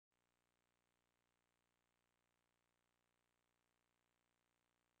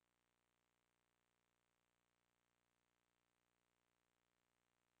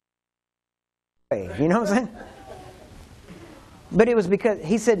You know what I'm saying? But it was because,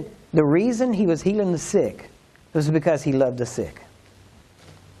 he said, the reason he was healing the sick was because he loved the sick.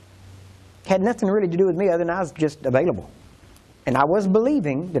 Had nothing really to do with me other than I was just available. And I was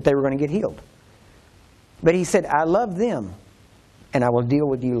believing that they were going to get healed. But he said, I love them, and I will deal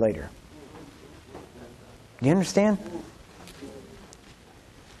with you later. Do you understand?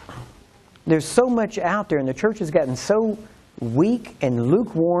 There's so much out there, and the church has gotten so weak and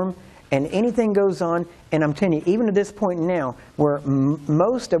lukewarm, and anything goes on. And I'm telling you, even to this point now, where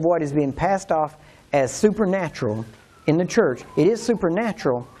most of what is being passed off as supernatural in the church, it is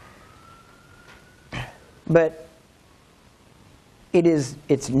supernatural, but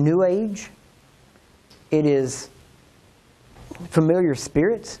it's New Age. It is familiar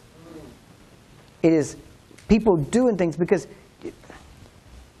spirits. It is people doing things, because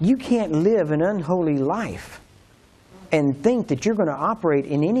you can't live an unholy life and think that you're going to operate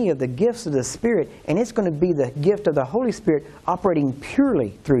in any of the gifts of the Spirit, and it's going to be the gift of the Holy Spirit operating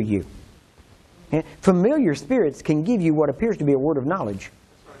purely through you. Yeah? Familiar spirits can give you what appears to be a word of knowledge.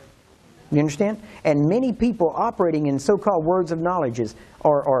 You understand? And many people operating in so-called words of knowledge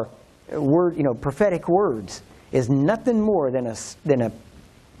or word, prophetic words is nothing more than a spirit,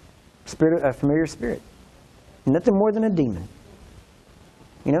 a familiar spirit. Nothing more than a demon.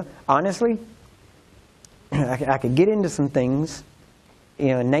 Honestly, I could get into some things,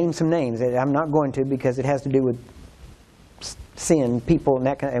 name some names. I'm not going to, because it has to do with sin, people, and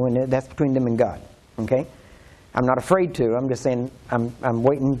that kind of, and that's between them and God. Okay? I'm not afraid to. I'm just saying I'm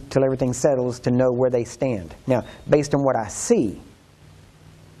waiting till everything settles to know where they stand. Now, based on what I see,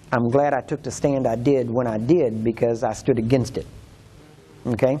 I'm glad I took the stand I did when I did, because I stood against it.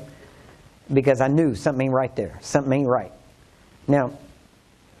 Okay? Because I knew something ain't right there. Something ain't right. Now,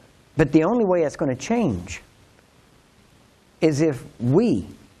 but the only way it's going to change is if we,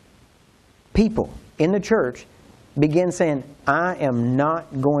 people in the church, begin saying, I am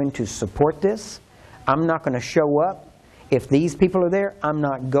not going to support this. I'm not going to show up. If these people are there, I'm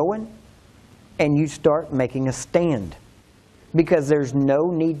not going. And you start making a stand. Because there's no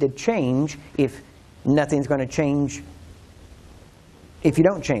need to change if nothing's going to change if you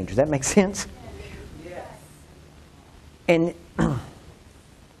don't change. Does that make sense? Yes. And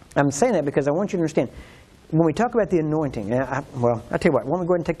I'm saying that because I want you to understand, when we talk about the anointing, I'll tell you what, why don't we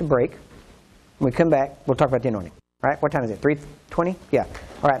go ahead and take the break. When we come back, we'll talk about the anointing. All right, what time is it? 3:20? Yeah.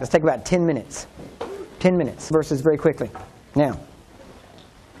 All right, let's take about 10 minutes. 10 minutes, verses very quickly. Now,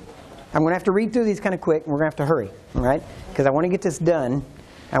 I'm going to have to read through these kind of quick, and we're going to have to hurry, all right? Because I want to get this done.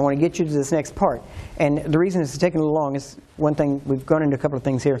 I want to get you to this next part. And the reason this is taking a little long is, one thing, we've gone into a couple of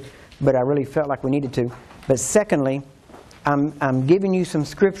things here, but I really felt like we needed to. But secondly, I'm giving you some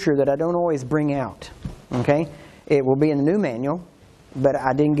scripture that I don't always bring out, okay? It will be in the new manual, but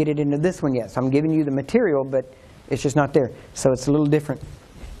I didn't get it into this one yet. So I'm giving you the material, but it's just not there. So it's a little different.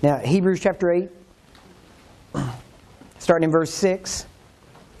 Now, Hebrews chapter 8, starting in verse 6,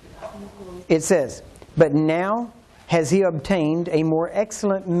 it says, but now has he obtained a more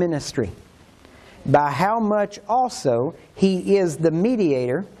excellent ministry, by how much also he is the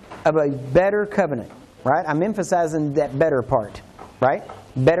mediator of a better covenant. Right? I'm emphasizing that better part. Right?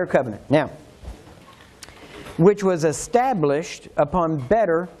 Better covenant. Now, which was established upon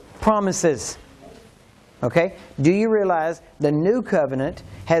better promises. Okay? Do you realize the new covenant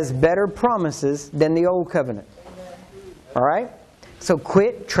has better promises than the old covenant? All right? So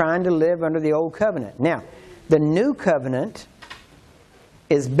quit trying to live under the old covenant. Now, the new covenant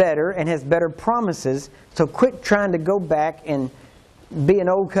is better and has better promises, so quit trying to go back and be an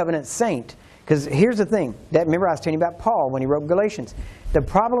old covenant saint. Because here's the thing. Remember I was telling you about Paul when he wrote Galatians. The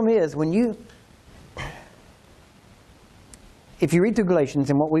problem is, if you read through Galatians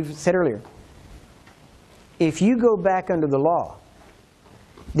and what we've said earlier, if you go back under the law,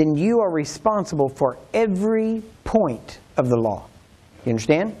 then you are responsible for every point of the law. You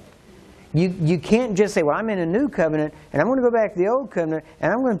understand? You can't just say, well, I'm in a new covenant, and I'm going to go back to the old covenant,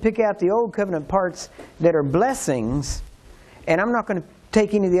 and I'm going to pick out the old covenant parts that are blessings, and I'm not going to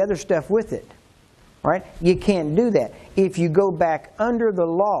take any of the other stuff with it. Right? You can't do that. If you go back under the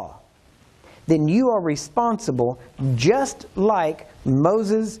law, then you are responsible, just like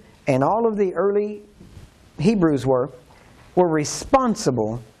Moses and all of the early Hebrews were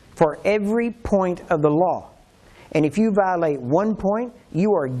responsible for every point of the law. And if you violate one point,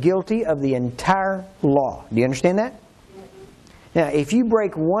 you are guilty of the entire law. Do you understand that? Now, if you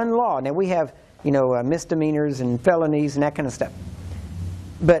break one law, now we have, misdemeanors and felonies and that kind of stuff.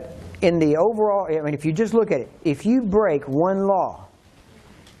 But in the overall, if you just look at it, if you break one law,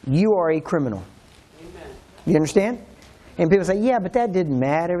 you are a criminal. Amen. You understand? And people say, yeah, but that didn't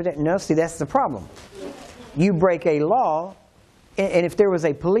matter. No, see, that's the problem. You break a law, and if there was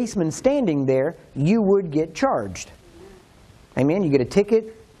a policeman standing there, you would get charged. Amen? You get a ticket,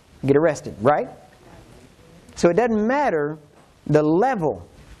 you get arrested, right? So it doesn't matter the level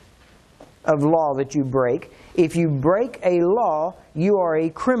of law that you break. If you break a law, you are a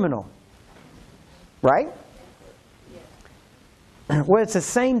criminal. Right? Well, it's the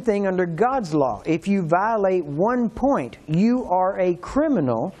same thing under God's law. If you violate one point, you are a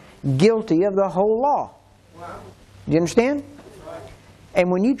criminal guilty of the whole law. Wow. Do you understand? Right. And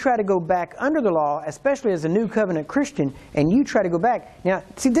when you try to go back under the law, especially as a new covenant Christian, and you try to go back. Now,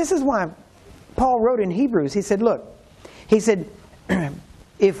 see, this is why Paul wrote in Hebrews, he said, look, he said,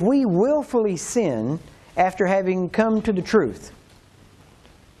 if we willfully sin after having come to the truth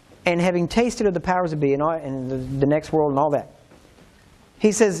and having tasted of the powers of being and the next world and all that,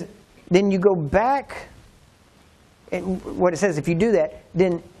 he says, then you go back, and what it says, if you do that,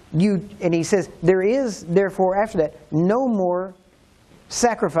 then and he says, there is, therefore, after that, no more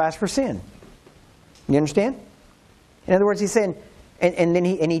sacrifice for sin. You understand? In other words, he's saying, and then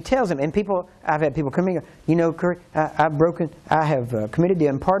he tells him, and people, I've had people come in and go, you know, Kurt, I have committed the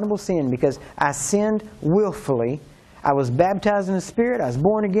unpardonable sin because I sinned willfully. I was baptized in the Spirit, I was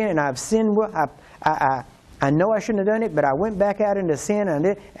born again, and I've sinned. I know I shouldn't have done it, but I went back out into sin,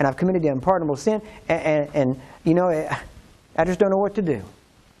 and I've committed the unpardonable sin, and you know, I just don't know what to do.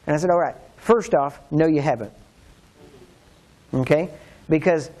 And I said, all right, first off, no, you haven't. Okay?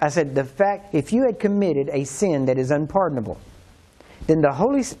 Because I said, the fact, if you had committed a sin that is unpardonable, then the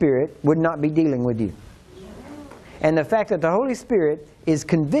Holy Spirit would not be dealing with you. And the fact that the Holy Spirit is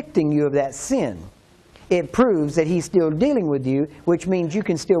convicting you of that sin, it proves that He's still dealing with you, which means you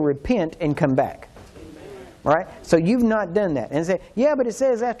can still repent and come back. All right? So you've not done that. And say, yeah, but it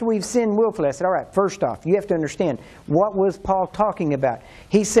says after we've sinned willfully. I said, all right, first off, you have to understand, what was Paul talking about?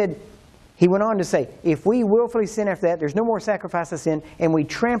 He said, he went on to say, if we willfully sin after that, there's no more sacrifice of sin, and we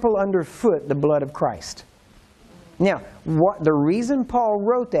trample underfoot the blood of Christ. Now, the reason Paul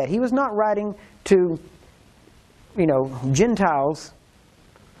wrote that, he was not writing to, you know, Gentiles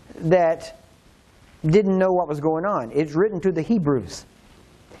that didn't know what was going on. It's written to the Hebrews.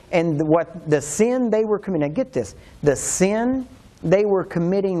 And what the sin they were committing, now get this, the sin they were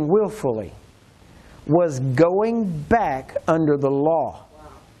committing willfully was going back under the law.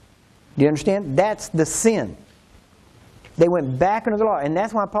 Do you understand? That's the sin. They went back under the law. And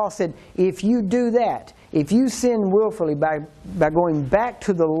that's why Paul said, if you do that, if you sin willfully by going back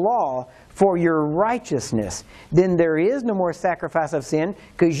to the law for your righteousness, then there is no more sacrifice of sin,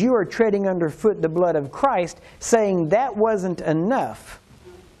 because you are treading underfoot the blood of Christ, saying that wasn't enough.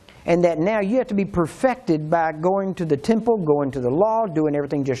 And that now you have to be perfected by going to the temple, going to the law, doing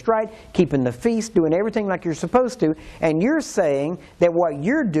everything just right, keeping the feast, doing everything like you're supposed to. And you're saying that what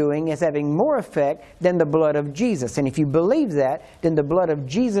you're doing is having more effect than the blood of Jesus. And if you believe that, then the blood of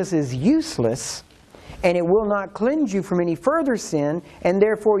Jesus is useless, and it will not cleanse you from any further sin, and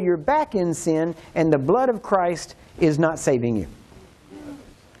therefore you're back in sin, and the blood of Christ is not saving you.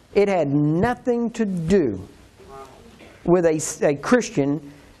 It had nothing to do with a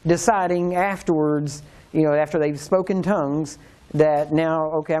Christian deciding afterwards, you know, after they've spoken tongues, that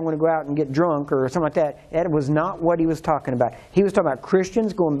now, okay, I'm going to go out and get drunk or something like that. That was not what he was talking about. He was talking about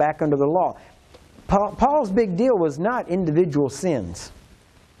Christians going back under the law. Paul's big deal was not individual sins,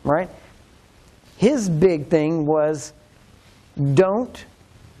 right? His big thing was, don't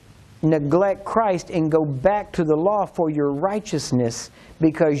neglect Christ and go back to the law for your righteousness,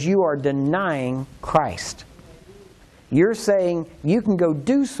 because you are denying Christ. You're saying you can go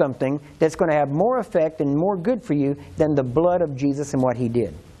do something that's going to have more effect and more good for you than the blood of Jesus and what He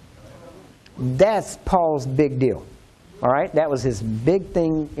did. That's Paul's big deal. All right? That was his big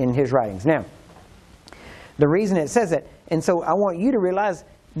thing in his writings. Now, the reason it says that, and so I want you to realize,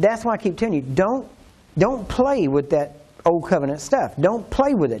 that's why I keep telling you, don't play with that old covenant stuff. Don't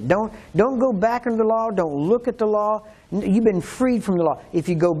play with it. Don't go back into the law. Don't look at the law. You've been freed from the law. If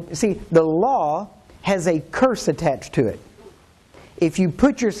you go, see, the law has a curse attached to it. If you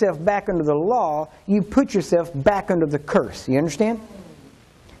put yourself back under the law, you put yourself back under the curse. You understand?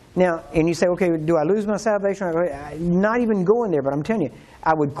 Now, and you say, okay, do I lose my salvation? I'm not even going there, but I'm telling you,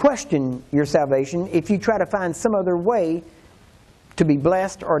 I would question your salvation if you try to find some other way to be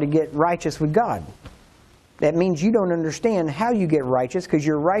blessed or to get righteous with God. That means you don't understand how you get righteous, because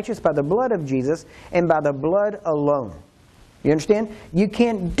you're righteous by the blood of Jesus and by the blood alone. You understand? You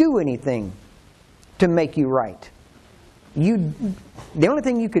can't do anything to make you right. The only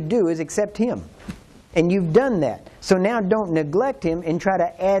thing you could do is accept Him. And you've done that. So now don't neglect Him and try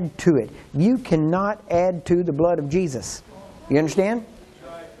to add to it. You cannot add to the blood of Jesus. You understand?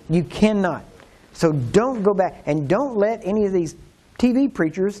 You cannot. So don't go back, and don't let any of these TV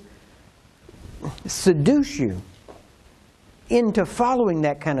preachers seduce you into following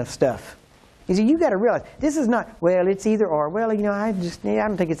that kind of stuff. You see, you've got to realize, this is not, well, it's either or. Well, you know, I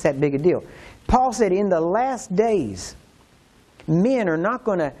don't think it's that big a deal. Paul said in the last days, men are not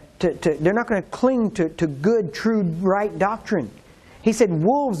going they're not going to cling to good, true, right doctrine. He said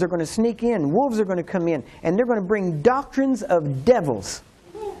wolves are going to sneak in, wolves are going to come in, and they're going to bring doctrines of devils.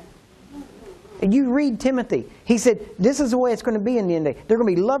 And you read Timothy, he said, this is the way it's going to be in the end day. They're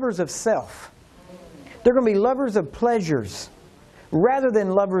going to be lovers of self. They're going to be lovers of pleasures rather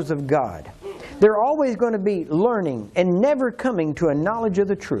than lovers of God. They're always going to be learning and never coming to a knowledge of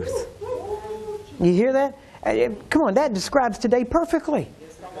the truth. You hear that? Come on, that describes today perfectly.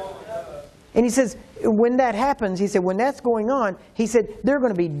 And he says, when that happens, he said, when that's going on, he said, there are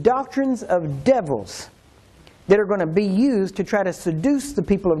going to be doctrines of devils that are going to be used to try to seduce the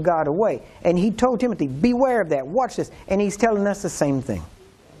people of God away. And he told Timothy, beware of that, watch this. And he's telling us the same thing.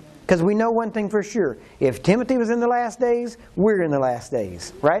 Because we know one thing for sure. If Timothy was in the last days, we're in the last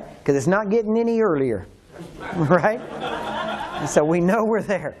days. Right? Because it's not getting any earlier. Right? And so we know we're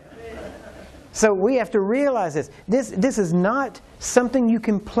there. So we have to realize this. This is not something you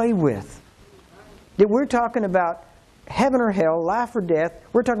can play with. That we're talking about heaven or hell, life or death.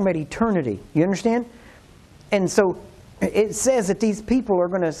 We're talking about eternity. You understand? And so it says that these people are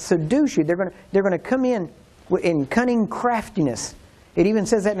going to seduce you. They're going to come in cunning craftiness. It even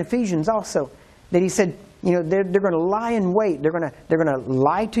says that in Ephesians also. That he said, you know, they're going to lie in wait. They're going to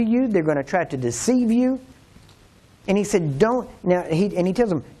lie to you. They're going to try to deceive you. And he said, don't. Now he tells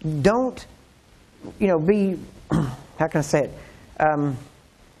them, don't. You know, be. How can I say it?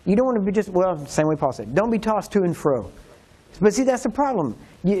 You don't want to be just, well, same way Paul said. Don't be tossed to and fro. But see, that's the problem.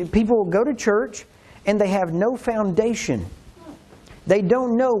 People go to church and they have no foundation. They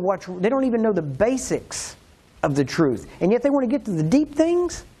don't know they don't even know the basics of the truth. And yet they want to get to the deep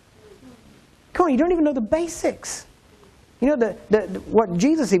things. Come on, you don't even know the basics. You know, what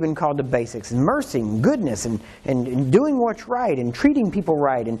Jesus even called the basics, mercy and goodness and doing what's right and treating people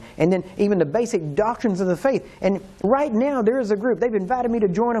right and then even the basic doctrines of the faith. And right now there is a group, they've invited me to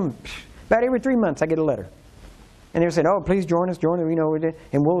join them. About every 3 months I get a letter. And they're saying, oh, please join us, you know,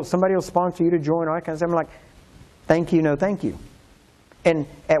 and somebody will sponsor you to join, all that kind of stuff. I'm like, thank you, no thank you. And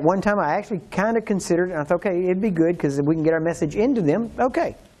at one time I actually kind of considered it, and I thought, okay, it'd be good because if we can get our message into them,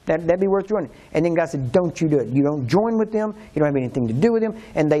 okay. That'd be worth joining. And then God said, don't you do it. You don't join with them. You don't have anything to do with them.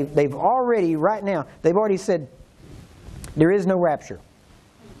 And they've already, right now, they've already said, there is no rapture.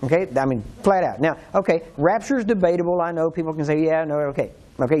 Okay? I mean, flat out. Now, okay, rapture's debatable. I know people can say, yeah, no, okay.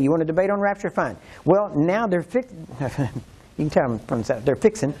 Okay, you want to debate on rapture? Fine. Well, now they're fixing. You can tell them from the south. They're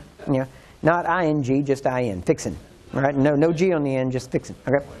fixing. You know, not ing, just in. Fixing. All right? No G on the end, just fixing.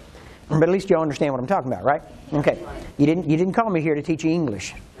 Okay? But at least you all understand what I'm talking about, right? Okay. You didn't call me here to teach you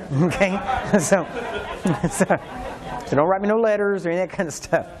English. Okay? So don't write me no letters or any of that kind of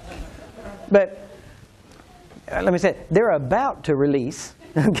stuff. But let me say, they're about to release,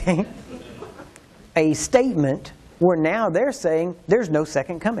 okay, a statement where now they're saying there's no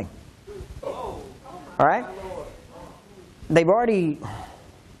second coming. All right? They've already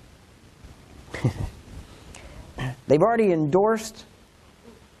endorsed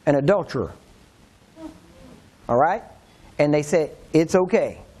an adulterer. All right? And they said, it's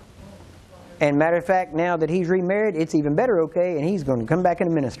okay. And matter of fact, now that he's remarried, it's even better okay, and he's going to come back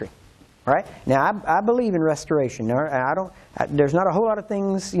into ministry. All right? Now, I believe in restoration. There's not a whole lot of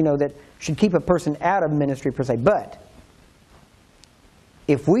things, you know, that should keep a person out of ministry per se. But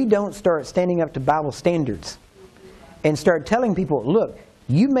if we don't start standing up to Bible standards and start telling people, look,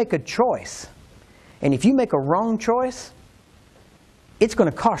 you make a choice. And if you make a wrong choice, it's going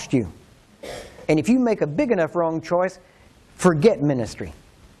to cost you. And if you make a big enough wrong choice, forget ministry.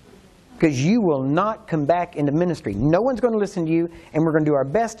 Because you will not come back into ministry. No one's going to listen to you, and we're going to do our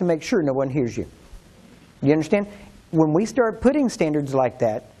best to make sure no one hears you. You understand? When we start putting standards like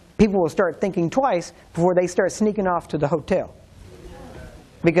that, people will start thinking twice before they start sneaking off to the hotel.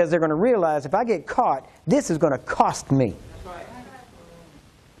 Because they're going to realize, if I get caught, this is going to cost me.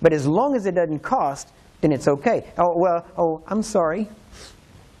 But as long as it doesn't cost, then it's okay. Oh, I'm sorry.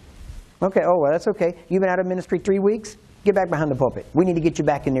 Okay, oh, well, that's okay. You've been out of ministry 3 weeks? Get back behind the pulpit. We need to get you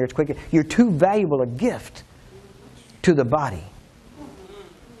back in there as quick. You're too valuable a gift to the body.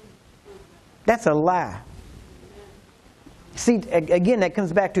 That's a lie. See, again, that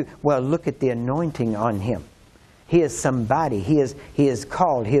comes back to, well, look at the anointing on him. He is somebody. He is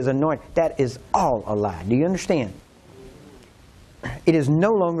called. He is anointed. That is all a lie. Do you understand? It is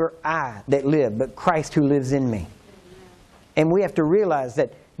no longer I that live, but Christ who lives in me. And we have to realize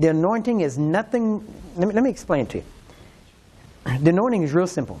that the anointing is nothing. Let me explain it to you. The anointing is real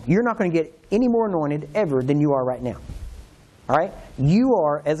simple. You're not going to get any more anointed ever than you are right now. All right? You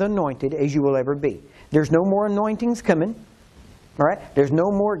are as anointed as you will ever be. There's no more anointings coming. All right? There's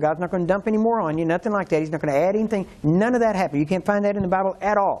no more. God's not going to dump any more on you. Nothing like that. He's not going to add anything. None of that happened. You can't find that in the Bible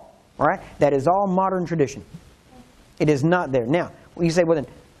at all. All right? That is all modern tradition. It is not there. Now, you say, well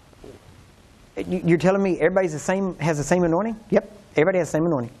then, you're telling me everybody's the same, has the same anointing? Yep. Everybody has the same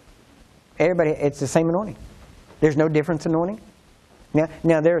anointing. Everybody, it's the same anointing. There's no difference in anointing.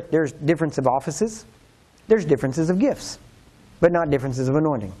 Now there's difference of offices. There's differences of gifts, but not differences of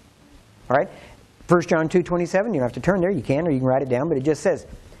anointing. All right? 1 John 2:27, you don't have to turn there. You can, or you can write it down, but it just says,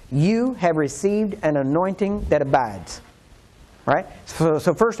 you have received an anointing that abides. All right?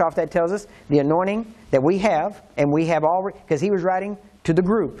 So first off, that tells us the anointing that we have, and we have all, because he was writing to the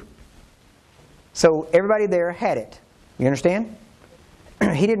group. So everybody there had it. You understand?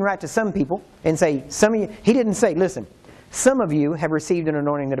 He didn't write to some people and say, some of you, he didn't say, listen, some of you have received an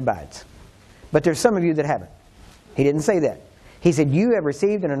anointing that abides, but there's some of you that haven't. He didn't say that. He said, you have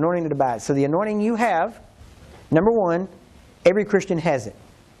received an anointing that abides. So the anointing you have, number one, every Christian has it.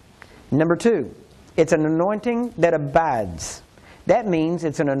 Number two, it's an anointing that abides. That means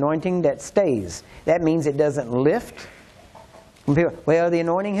it's an anointing that stays. That means it doesn't lift. When people, well, the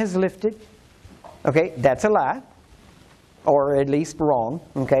anointing has lifted. Okay, that's a lie. Or at least wrong.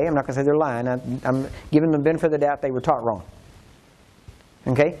 Okay, I'm not going to say they're lying. I'm giving them the benefit of the doubt they were taught wrong.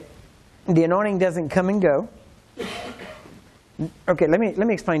 Okay, the anointing doesn't come and go. Okay, let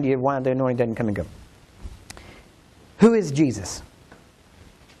me explain to you why the anointing doesn't come and go. Who is Jesus?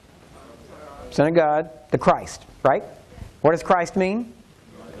 Son of God, the Christ, right? What does Christ mean?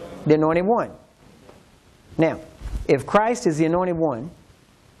 The anointed one. Now, if Christ is the anointed one,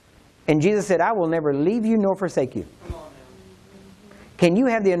 and Jesus said, I will never leave you nor forsake you. Can you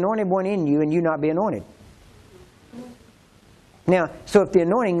have the anointed one in you and you not be anointed? Now, so if the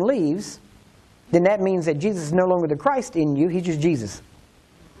anointing leaves, then that means that Jesus is no longer the Christ in you, he's just Jesus.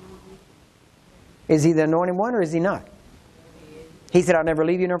 Is he the anointed one or is he not? He said, I'll never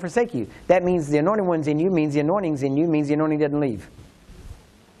leave you nor forsake you. That means the anointed one's in you, means the anointing's in you, means the anointing doesn't leave.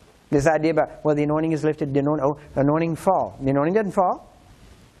 This idea about, well, the anointing is lifted, the anointing fall. The anointing doesn't fall.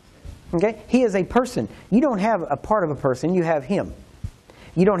 Okay? He is a person. You don't have a part of a person, you have him.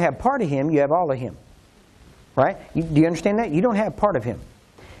 You don't have part of him, you have all of him. Right? Do you understand that? You don't have part of him.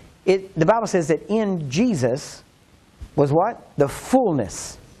 The Bible says that in Jesus was what? The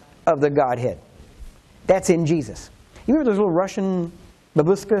fullness of the Godhead. That's in Jesus. You remember those little Russian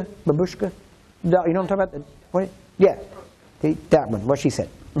babushka? You know what I'm talking about? What? Yeah. That one, what she said.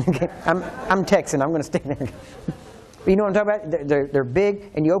 Okay. I'm texting, I'm going to stay there. You know what I'm talking about? They're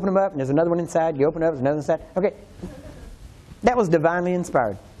big, and you open them up, and there's another one inside. You open it up, there's another one inside. Okay. That was divinely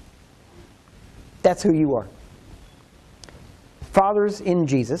inspired. That's who you are. Father's in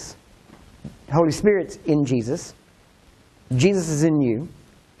Jesus. Holy Spirit's in Jesus. Jesus is in you.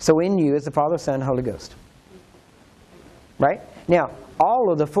 So in you is the Father, Son, Holy Ghost. Right? Now,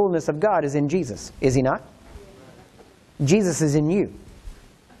 all of the fullness of God is in Jesus. Is he not? Jesus is in you.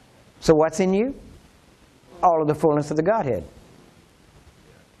 So what's in you? All of the fullness of the Godhead.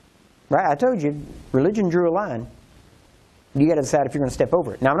 Right? I told you, religion drew a line. You got to decide if you're going to step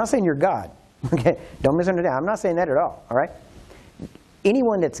over it. Now, I'm not saying you're God. Okay? Don't misunderstand. I'm not saying that at all. All right?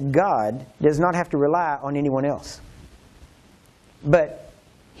 Anyone that's God does not have to rely on anyone else. But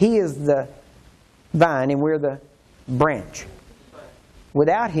he is the vine and we're the branch.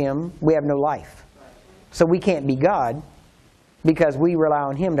 Without him, we have no life. So we can't be God because we rely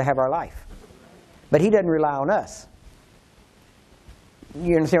on him to have our life. But he doesn't rely on us.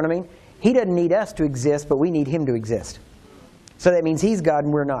 You understand what I mean? He doesn't need us to exist, but we need him to exist. So that means he's God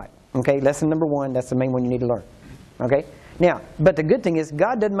and we're not. Okay, lesson number one, that's the main one you need to learn. Okay? Now, but the good thing is,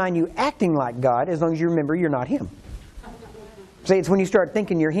 God doesn't mind you acting like God as long as you remember you're not him. See, it's when you start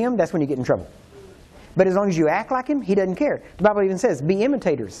thinking you're him, that's when you get in trouble. But as long as you act like him, he doesn't care. The Bible even says, be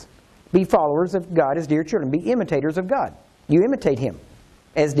imitators. Be followers of God as dear children. Be imitators of God. You imitate him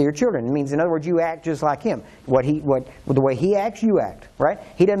as dear children. It means, in other words, you act just like him. The way he acts, you act. Right?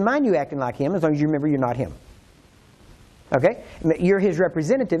 He doesn't mind you acting like him as long as you remember you're not him. Okay? You're his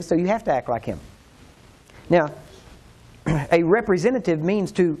representative, so you have to act like him. Now, a representative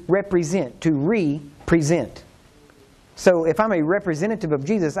means to represent, to represent. So if I'm a representative of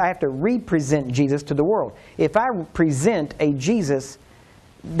Jesus, I have to represent Jesus to the world. If I present a Jesus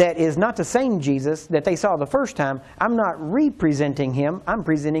that is not the same Jesus that they saw the first time, I'm not representing him, I'm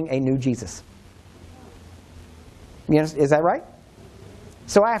presenting a new Jesus. You know, is that right?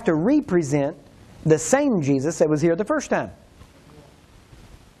 So I have to represent the same Jesus that was here the first time.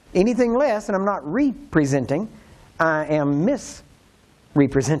 Anything less, and I'm not representing, I am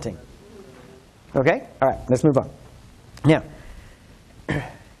misrepresenting. Okay? All right, let's move on. Now,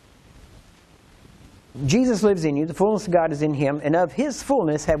 Jesus lives in you, the fullness of God is in Him, and of His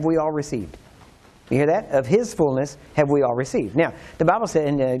fullness have we all received. You hear that? Of His fullness have we all received. Now, the Bible said,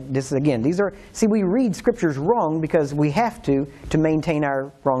 and this is again, these are, see, we read Scriptures wrong because we have to maintain our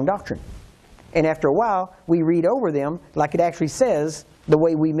wrong doctrine. And after a while, we read over them like it actually says the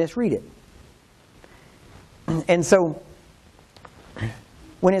way we misread it. And so,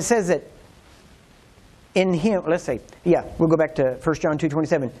 when it says that in Him, let's say, yeah, we'll go back to 1 John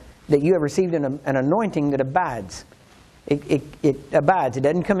 2:27, that you have received an anointing that abides. It abides. It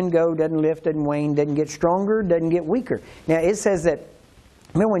doesn't come and go, doesn't lift, doesn't wane, doesn't get stronger, doesn't get weaker. Now it says that,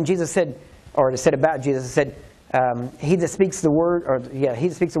 remember when Jesus said, or it said about Jesus, it said, he that speaks the word, or yeah, he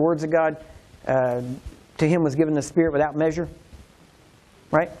that speaks the words of God, to him was given the Spirit without measure.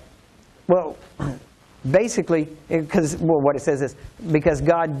 Right? Well, basically, because what it says is, because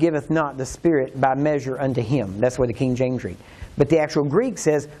God giveth not the Spirit by measure unto him. That's where the King James read. But the actual Greek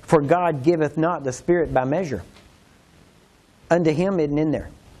says, for God giveth not the Spirit by measure. Unto him isn't in there.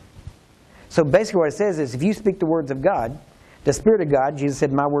 So basically what it says is, if you speak the words of God, the Spirit of God, Jesus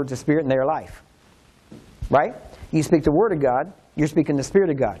said, my words are Spirit and they are life. Right? You speak the Word of God, you're speaking the Spirit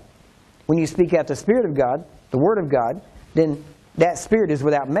of God. When you speak out the Spirit of God, the Word of God, then that Spirit is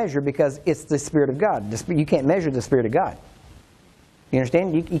without measure because it's the Spirit of God. You can't measure the Spirit of God. You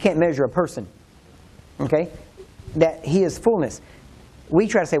understand? You can't measure a person. Okay? That He is fullness. We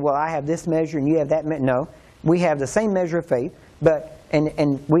try to say, well, I have this measure and you have that measure. No. We have the same measure of faith,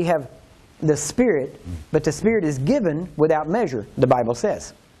 and we have the Spirit, but the Spirit is given without measure, the Bible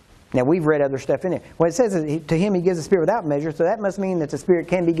says. Now, we've read other stuff in there. What it says is, to him He gives the Spirit without measure, so that must mean that the Spirit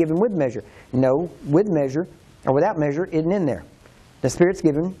can be given with measure. No, with measure, or without measure, isn't in there. The Spirit's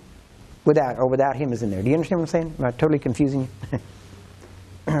given without Him is in there. Do you understand what I'm saying? Am I totally confusing you?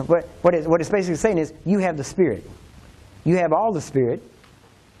 What it's basically saying is, you have the Spirit. You have all the Spirit,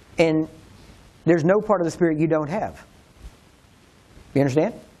 and there's no part of the Spirit you don't have. You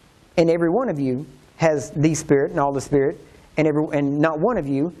understand? And every one of you has the Spirit and all the Spirit, and not one of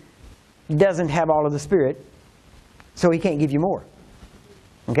you doesn't have all of the Spirit, so He can't give you more.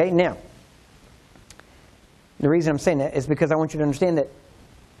 Okay? Now, the reason I'm saying that is because I want you to understand that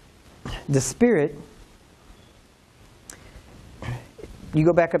the Spirit, you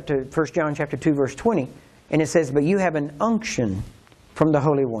go back up to 1 John chapter 2, verse 20, and it says, but you have an unction from the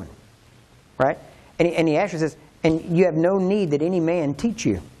Holy One. Right? And he actually says, and you have no need that any man teach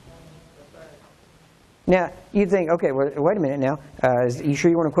you. Now, you think, okay, well, wait a minute now. Are you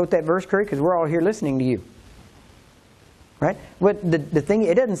sure you want to quote that verse, Curry? Because we're all here listening to you. Right? But the thing,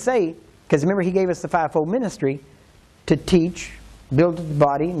 it doesn't say, because remember He gave us the fivefold ministry to teach, build the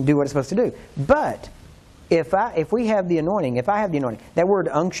body, and do what it's supposed to do. But if we have the anointing, if I have the anointing, that word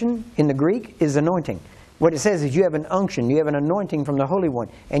unction in the Greek is anointing. What it says is you have an unction, you have an anointing from the Holy One,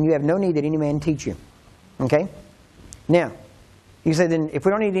 and you have no need that any man teach you. Okay? Now, you say then, if we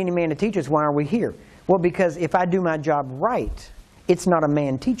don't need any man to teach us, why are we here? Well, because if I do my job right, it's not a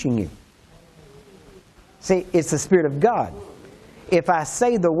man teaching you. See, it's the Spirit of God. If I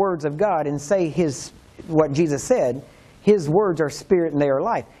say the words of God and say what Jesus said, His words are Spirit and they are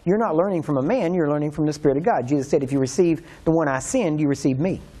life. You're not learning from a man, you're learning from the Spirit of God. Jesus said, if you receive the one I send, you receive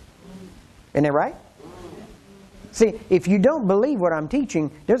me. Isn't that right? See, if you don't believe what I'm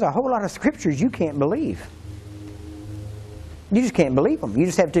teaching, there's a whole lot of scriptures you can't believe. You just can't believe them. You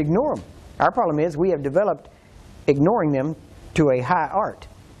just have to ignore them. Our problem is we have developed ignoring them to a high art.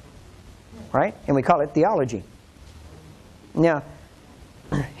 Right? And we call it theology. Now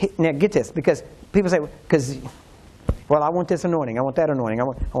get this, because people say, well, I want this anointing, I want that anointing, I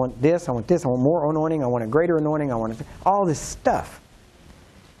want this, I want more anointing, I want a greater anointing, I want all this stuff.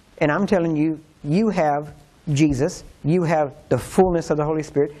 And I'm telling you, you have Jesus, you have the fullness of the Holy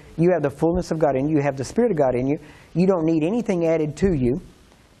Spirit, you have the fullness of God in you, you have the Spirit of God in you. You don't need anything added to you.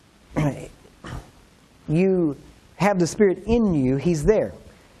 You have the Spirit in you, He's there.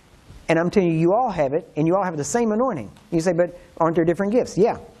 And I'm telling you, you all have it, and you all have the same anointing. You say, but aren't there different gifts?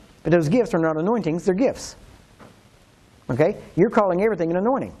 Yeah, but those gifts are not anointings, they're gifts. Okay? You're calling everything an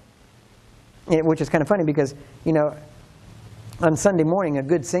anointing. Which is kind of funny because, you know, on Sunday morning, a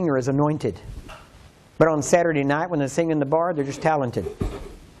good singer is anointed. But on Saturday night, when they're singing in the bar, they're just talented.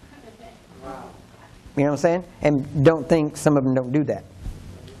 You know what I'm saying? And don't think some of them don't do that.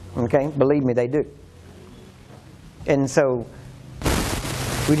 Okay? Believe me, they do. And so,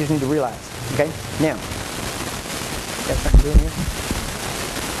 we just need to realize. Okay? Now, got something to do in here?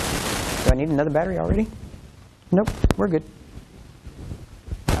 Do I need another battery already? Nope, we're good.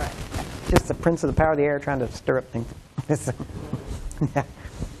 All right. just the prince of the power of the air trying to stir up things.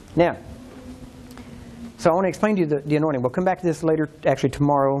 Now, so I want to explain to you the anointing. We'll come back to this later, actually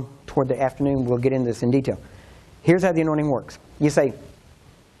tomorrow, toward the afternoon, we'll get into this in detail. Here's how the anointing works. You say,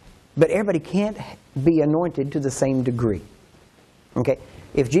 but everybody can't be anointed to the same degree. Okay?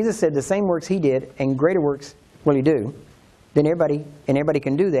 If Jesus said the same works he did and greater works will he do, then everybody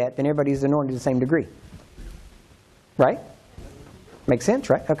can do that, then everybody's anointed to the same degree. Right? Makes sense,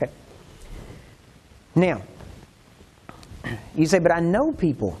 right? Okay. Now, you say, but I know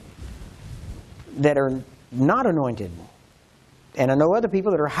people that are not anointed, and I know other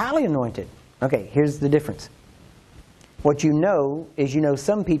people that are highly anointed. Okay, here's the difference. What you know is you know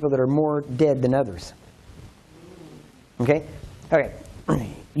some people that are more dead than others. Okay? Okay.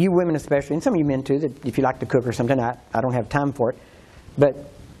 You women especially, and some of you men too, that if you like to cook or something, I don't have time for it. But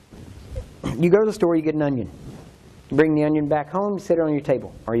you go to the store, you get an onion. You bring the onion back home, you set it on your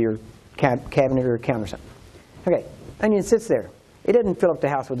table or your cabinet or counter or something. Okay, onion sits there. It doesn't fill up the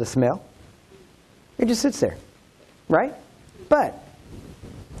house with a smell. It just sits there, right? But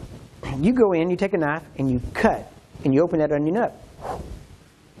you go in, you take a knife, and you cut, and you open that onion up.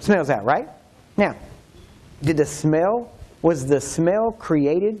 Smells out, right? Now, was the smell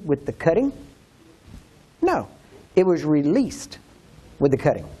created with the cutting? No. It was released with the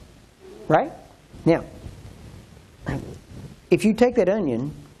cutting, right? Now, if you take that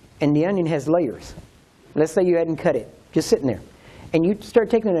onion, and the onion has layers, let's say you hadn't cut it, just sitting there, and you start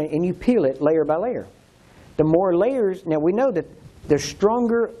taking it and you peel it layer by layer. The more layers, now we know that the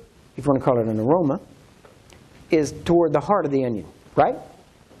stronger, if you want to call it an aroma, is toward the heart of the onion, right?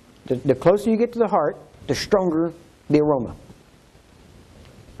 The closer you get to the heart, the stronger the aroma.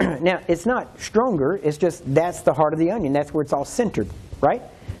 Now, it's not stronger, it's just that's the heart of the onion. That's where it's all centered, right?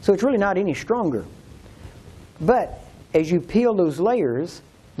 So it's really not any stronger. But as you peel those layers,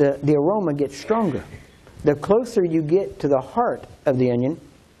 the aroma gets stronger. The closer you get to the heart of the onion,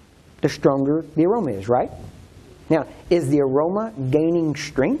 the stronger the aroma is, right? Now, is the aroma gaining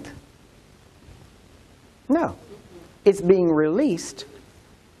strength? No. It's being released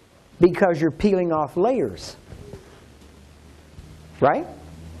because you're peeling off layers. Right?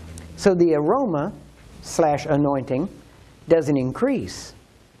 So the aroma / anointing doesn't increase.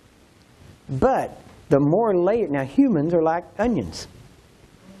 But the more layer, now humans are like onions.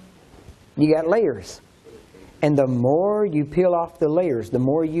 You got layers. And the more you peel off the layers, the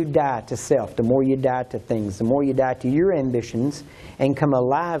more you die to self, the more you die to things, the more you die to your ambitions and come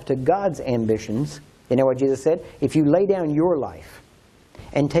alive to God's ambitions. You know what Jesus said? If you lay down your life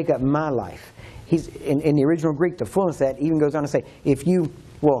and take up my life. In the original Greek, the fullness of that even goes on to say, if you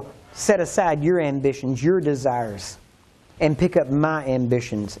will set aside your ambitions, your desires, and pick up my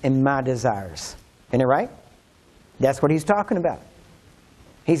ambitions and my desires. Isn't it right? That's what he's talking about.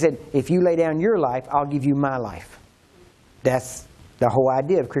 He said, if you lay down your life, I'll give you my life. That's the whole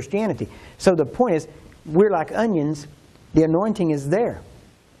idea of Christianity. So the point is, we're like onions. The anointing is there.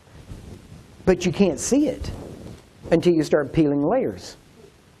 But you can't see it until you start peeling layers.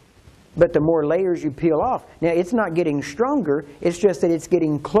 But the more layers you peel off, now it's not getting stronger, it's just that it's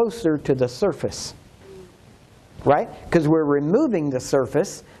getting closer to the surface. Right? Because we're removing the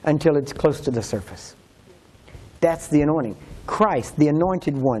surface until it's close to the surface. That's the anointing. Christ, the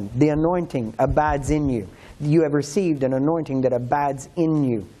anointed one, the anointing abides in you. You have received an anointing that abides in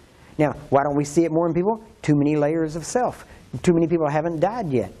you. Now, why don't we see it more in people? Too many layers of self. Too many people haven't died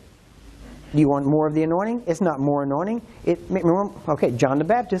yet. Do you want more of the anointing? It's not more anointing. Okay, John the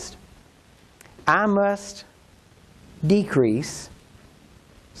Baptist. I must decrease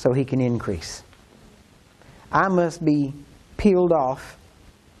so he can increase. I must be peeled off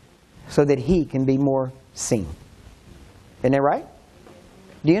so that he can be more seen. Isn't that right?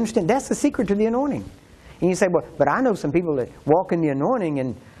 Do you understand? That's the secret to the anointing. And you say, well, but I know some people that walk in the anointing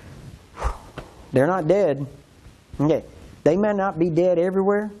and they're not dead. Okay. They may not be dead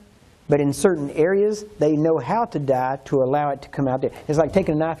everywhere, but in certain areas, they know how to die to allow it to come out there. It's like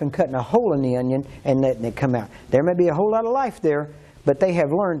taking a knife and cutting a hole in the onion and letting it come out. There may be a whole lot of life there, but they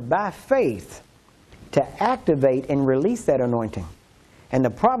have learned by faith to activate and release that anointing. And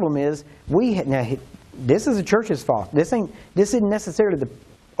the problem is, now this is the church's fault. This isn't necessarily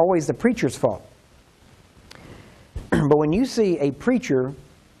always the preacher's fault. But when you see a preacher,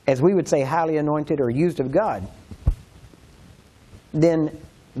 as we would say, highly anointed or used of God, then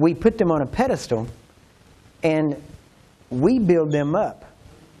we put them on a pedestal and we build them up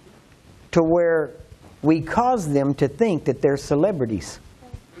to where we cause them to think that they're celebrities.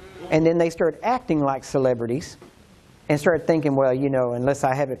 And then they start acting like celebrities and start thinking, well, you know, unless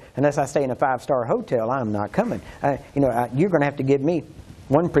I stay in a 5-star hotel, I'm not coming. You're going to have to give me.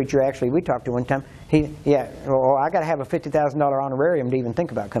 One preacher actually we talked to one time, I got to have a $50,000 honorarium to even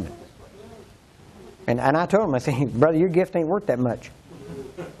think about coming. And I told him, I said, brother, your gift ain't worth that much.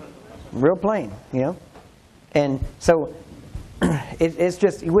 Real plain, you know. And so it's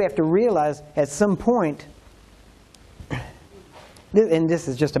just, we have to realize at some point, and this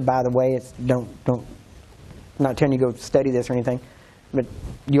is just a by the way, it's I'm not telling you to go study this or anything, but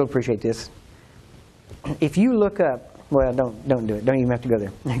you'll appreciate this. If you look up, well, don't do it. Don't even have to go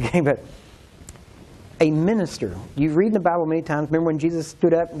there. Okay, but a minister, you read in the Bible many times. Remember when Jesus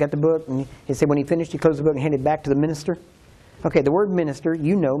stood up and got the book, and he said when he finished, he closed the book and handed it back to the minister? Okay, the word minister,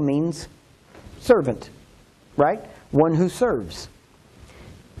 you know, means servant, right? One who serves.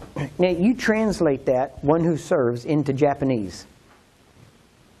 Now, you translate that, one who serves, into Japanese.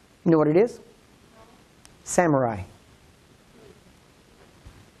 You know what it is? Samurai.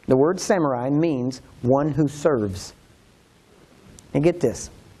 The word samurai means one who serves. And get this.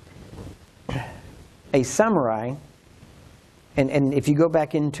 A samurai, and if you go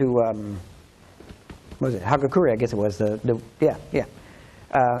back into, what was it, Hagakure, I guess it was, and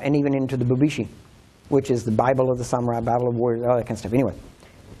even into the Bubishi, which is the Bible of the samurai, Bible of warriors, all that kind of stuff. Anyway,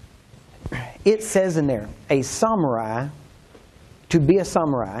 it says in there, a samurai, to be a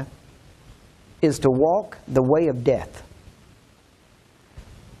samurai, is to walk the way of death.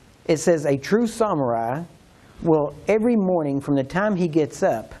 It says a true samurai will, every morning from the time he gets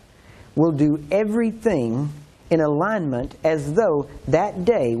up, will do everything in alignment as though that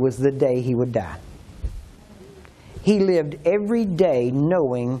day was the day he would die. He lived every day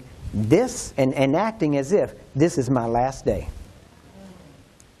knowing this and acting as if this is my last day.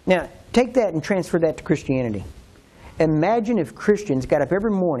 Now, take that and transfer that to Christianity. Imagine if Christians got up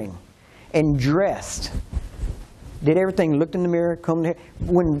every morning and dressed, did everything, looked in the mirror, combed their hair.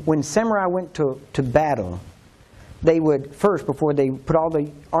 When samurai went to battle, they would first, before they put all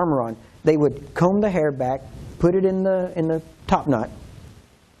the armor on, they would comb the hair back, put it in the top knot,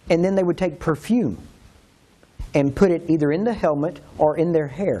 and then they would take perfume and put it either in the helmet or in their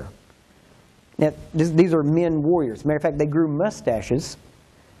hair. Now, these are men warriors. Matter of fact, they grew mustaches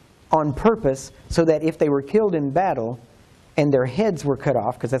on purpose so that if they were killed in battle and their heads were cut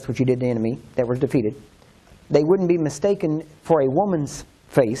off, because that's what you did to the enemy that was defeated, they wouldn't be mistaken for a woman's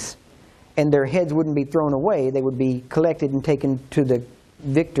face, and their heads wouldn't be thrown away. They would be collected and taken to the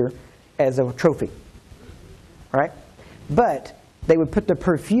victor as a trophy. Right? But they would put the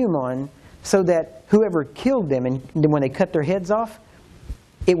perfume on so that whoever killed them, and when they cut their heads off,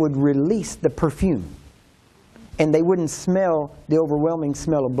 it would release the perfume. And they wouldn't smell the overwhelming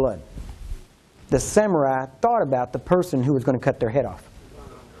smell of blood. The samurai thought about the person who was going to cut their head off.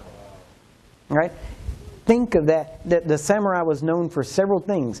 Right? Think of that. The samurai was known for several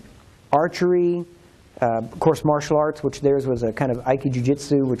things. Archery, of course martial arts, which theirs was a kind of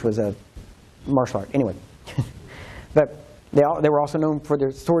Aikido-jujitsu, which was a martial art. Anyway. But they were also known for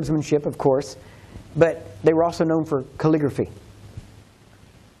their swordsmanship, of course. But they were also known for calligraphy.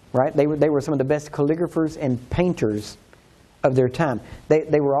 Right? They were some of the best calligraphers and painters of their time.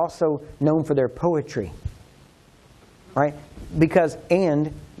 They were also known for their poetry. Right? Because,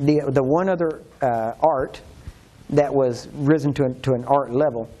 and the one other art that was risen to an art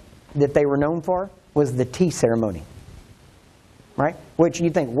level that they were known for was the tea ceremony. Right? Which you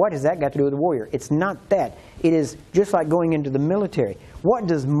think, what has that got to do with a warrior? It's not that. It is just like going into the military. What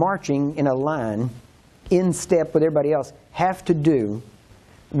does marching in a line, in step with everybody else, have to do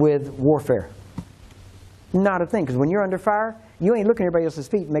with warfare? Not a thing, because when you're under fire, you ain't looking at everybody else's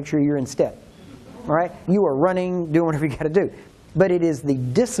feet to make sure you're in step. All right? You are running, doing whatever you got to do. But it is the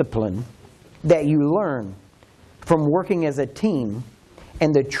discipline that you learn from working as a team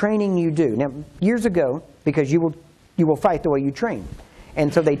and the training you do. Now, years ago, because you will fight the way you train.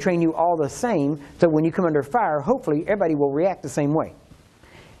 And so they train you all the same, so when you come under fire, hopefully everybody will react the same way.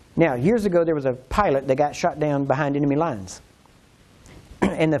 Now, years ago, there was a pilot that got shot down behind enemy lines.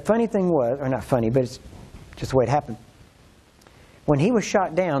 And the funny thing was, or not funny, but it's just the way it happened. When he was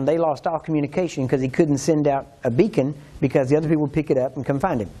shot down, they lost all communication because he couldn't send out a beacon because the other people would pick it up and come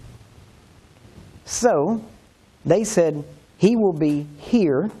find him. So they said, he will be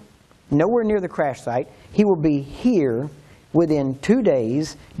here, nowhere near the crash site. He will be here within 2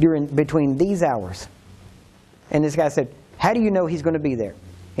 days between these hours. And this guy said, how do you know he's going to be there?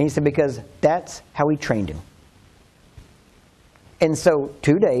 And he said, because that's how we trained him. And so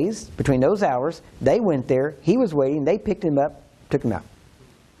 2 days between those hours, they went there, he was waiting, they picked him up, took him out.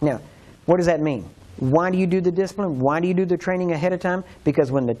 Now, what does that mean? Why do you do the discipline? Why do you do the training ahead of time?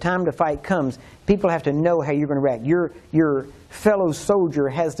 Because when the time to fight comes, people have to know how you're going to react. Your fellow soldier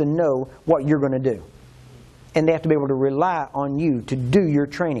has to know what you're going to do. And they have to be able to rely on you to do your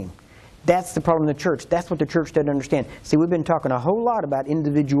training. That's the problem in the church. That's what the church doesn't understand. See, we've been talking a whole lot about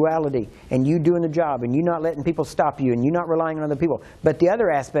individuality and you doing the job and you not letting people stop you and you not relying on other people. But the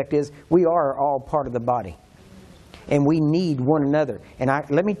other aspect is we are all part of the body. And we need one another. And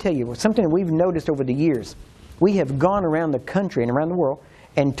let me tell you, something we've noticed over the years. We have gone around the country and around the world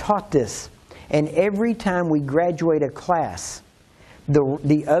and taught this. And every time we graduate a class,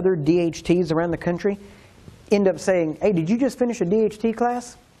 the other DHTs around the country end up saying, hey, did you just finish a DHT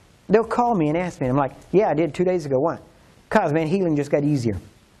class? They'll call me and ask me. And I'm like, yeah, I did 2 days ago. Why? Because, man, healing just got easier.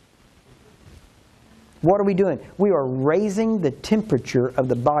 What are we doing? We are raising the temperature of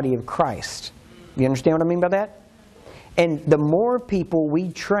the body of Christ. You understand what I mean by that? And the more people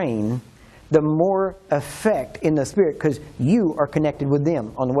we train, the more effect in the Spirit, because you are connected with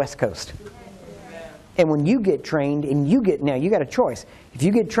them on the West Coast. And when you get trained and now you got a choice. If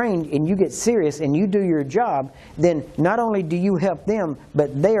you get trained and you get serious and you do your job, then not only do you help them,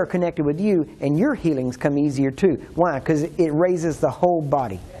 but they are connected with you and your healings come easier too. Why? Because it raises the whole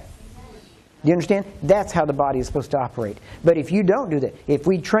body. Do you understand? That's how the body is supposed to operate. But if you don't do that, if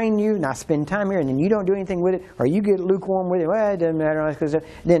we train you and I spend time here and then you don't do anything with it, or you get lukewarm with it, well, it doesn't matter,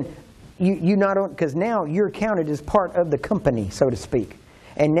 then you not only, because now you're counted as part of the company, so to speak.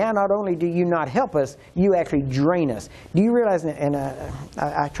 And now not only do you not help us, you actually drain us. Do you realize, and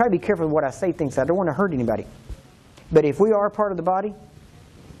I try to be careful with what I say things, I don't want to hurt anybody. But if we are part of the body,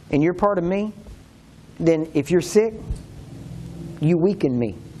 and you're part of me, then if you're sick, you weaken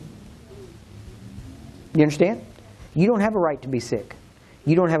me. You understand? You don't have a right to be sick.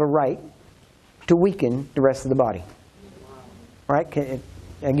 You don't have a right to weaken the rest of the body. All right?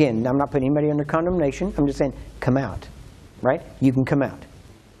 Again, I'm not putting anybody under condemnation. I'm just saying, come out. Right? You can come out.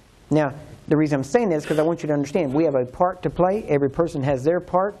 Now, the reason I'm saying this is because I want you to understand we have a part to play. Every person has their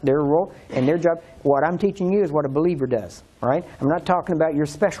part, their role, and their job. What I'm teaching you is what a believer does. All right? I'm not talking about your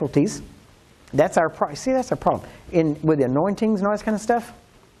specialties. That's our problem. See, that's our problem. With the anointings and all this kind of stuff,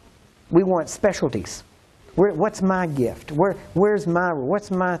 we want specialties. What's my gift? What's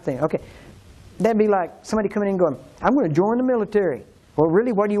my thing? Okay, that'd be like somebody coming in and going, I'm going to join the military. Well,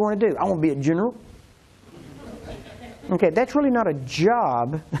 really, what do you want to do? I want to be a general. Okay, that's really not a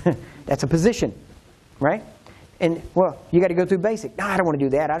job. That's a position, right? And, well, you got to go through basic. No, I don't want to do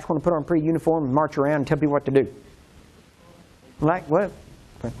that. I just want to put on a pretty uniform and march around and tell people what to do. I'm like, what?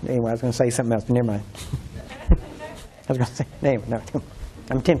 Anyway, I was going to say something else, but never mind. I was going to say, anyway, no,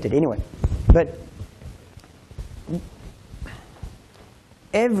 I'm tempted. Anyway, but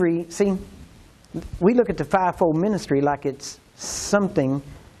see, we look at the fivefold ministry like it's something,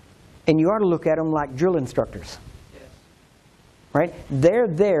 and you ought to look at them like drill instructors. Right? They're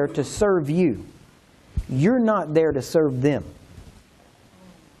there to serve you. You're not there to serve them.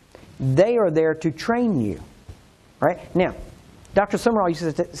 They are there to train you. Right? Now, Dr. Summerall used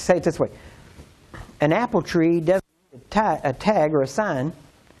to say it this way. An apple tree doesn't need a tag or a sign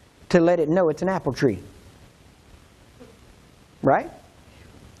to let it know it's an apple tree. Right?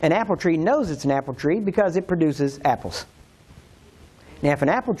 An apple tree knows it's an apple tree because it produces apples. Now, if an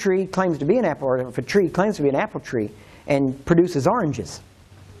apple tree claims to be an apple, or if a tree claims to be an apple tree and produces oranges,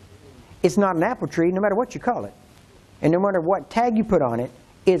 it's not an apple tree no matter what you call it. And no matter what tag you put on it,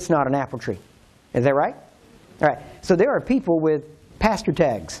 it's not an apple tree. Is that right? All right. So there are people with pastor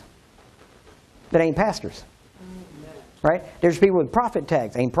tags that ain't pastors. Right? There's people with prophet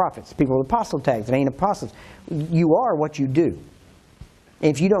tags, ain't prophets. People with apostle tags that ain't apostles. You are what you do.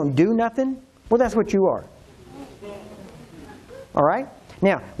 If you don't do nothing, well, that's what you are. All right?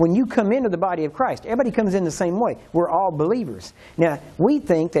 Now, when you come into the body of Christ, everybody comes in the same way. We're all believers. Now, we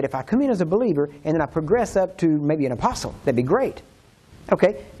think that if I come in as a believer and then I progress up to maybe an apostle, that'd be great.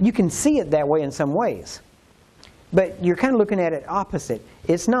 Okay? You can see it that way in some ways. But you're kind of looking at it opposite.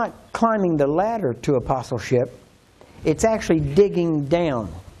 It's not climbing the ladder to apostleship. It's actually digging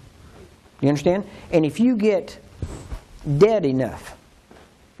down. You understand? And if you get dead enough,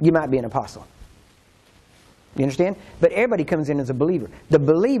 you might be an apostle. You understand? But everybody comes in as a believer. The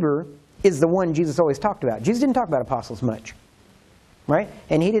believer is the one Jesus always talked about. Jesus didn't talk about apostles much. Right?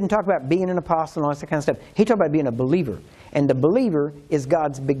 And he didn't talk about being an apostle and all that kind of stuff. He talked about being a believer. And the believer is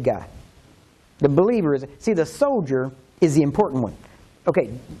God's big guy. The believer is... See, the soldier is the important one.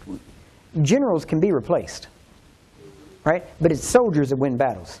 Okay, generals can be replaced. Right? But it's soldiers that win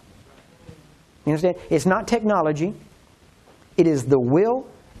battles. You understand? It's not technology. It is the will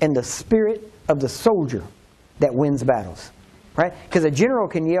and the spirit of the soldier that wins battles. Right? Because a general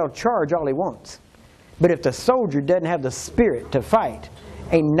can yell charge all he wants. But if the soldier doesn't have the spirit to fight,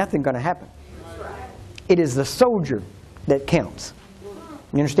 ain't nothing going to happen. It is the soldier that counts.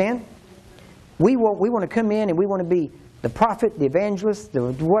 You understand? We want to come in and we want to be the prophet, the evangelist,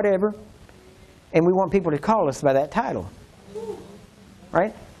 the whatever, and we want people to call us by that title.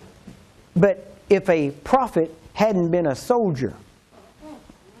 Right? But if a prophet hadn't been a soldier,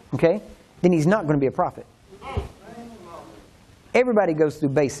 okay, then he's not going to be a prophet. Everybody goes through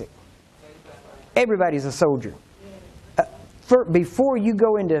basic. Everybody's a soldier. Before you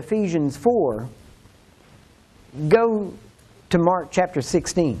go into Ephesians 4, go to Mark chapter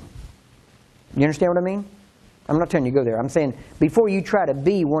 16. You understand what I mean? I'm not telling you to go there. I'm saying before you try to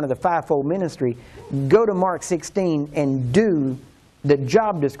be one of the fivefold ministry, go to Mark 16 and do the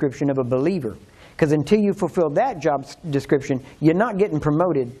job description of a believer. Because until you fulfill that job description, you're not getting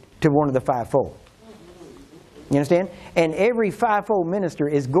promoted to one of the fivefold. You understand? And every fivefold minister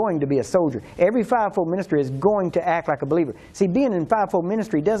is going to be a soldier. Every fivefold minister is going to act like a believer. See, being in fivefold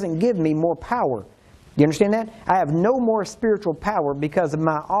ministry doesn't give me more power. You understand that? I have no more spiritual power because of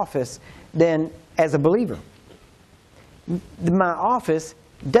my office than as a believer. My office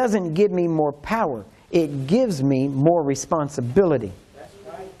doesn't give me more power. It gives me more responsibility. That's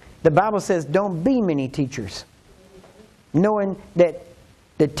right. The Bible says, don't be many teachers, knowing that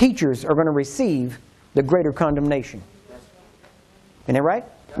the teachers are going to receive the greater condemnation. Isn't that right?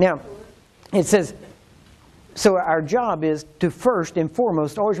 Now, it says, so our job is to first and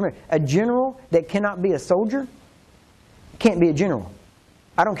foremost always remember, a general that cannot be a soldier can't be a general.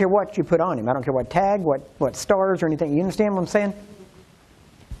 I don't care what you put on him. I don't care what tag, what stars or anything. You understand what I'm saying?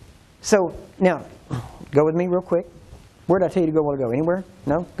 So, now, go with me real quick. Where did I tell you to go? Want to go? Anywhere?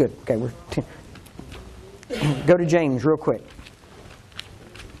 No? Good. Okay, go to James real quick.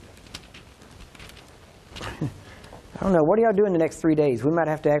 I don't know. What do y'all do in the next 3 days? We might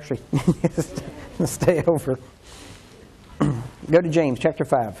have to actually stay over. Go to James chapter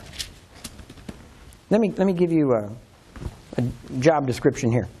 5. Let me give you a job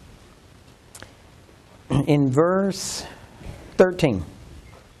description here. In verse 13,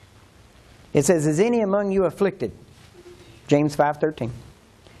 it says, "Is any among you afflicted?" James 5:13.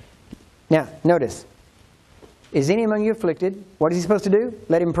 Now, notice. Is any among you afflicted? What is he supposed to do?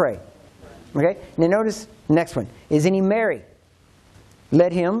 Let him pray. Okay? Now notice the next one. Is any merry?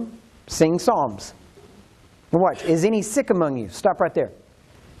 Let him sing psalms. Now watch. Is any sick among you? Stop right there.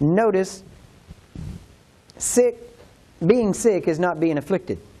 Notice, being sick is not being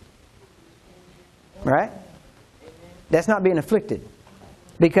afflicted. Right? That's not being afflicted.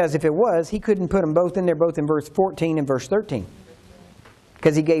 Because if it was, he couldn't put them both in there, both in verse 14 and verse 13.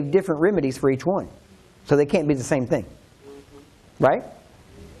 Because he gave different remedies for each one. So they can't be the same thing. Right?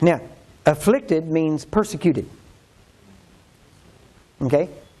 Now, afflicted means persecuted. Okay?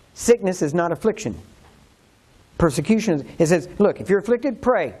 Sickness is not affliction. Persecution, it says, look, if you're afflicted,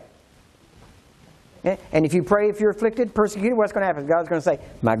 pray. Okay? And if you pray, if you're afflicted, persecuted, what's going to happen? God's going to say,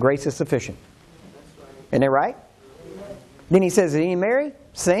 my grace is sufficient. Isn't that right? Then he says, is any merry?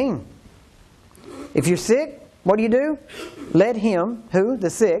 Sing. If you're sick, what do? Let him, who? The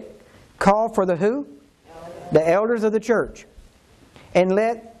sick, call for the who? The elders of the church. And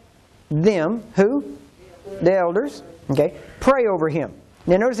let them, who? The elders, okay, pray over him.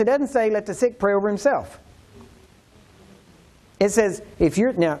 Now notice it doesn't say let the sick pray over himself. It says, if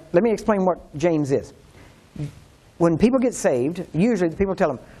you're, now let me explain what James is. When people get saved, usually the people tell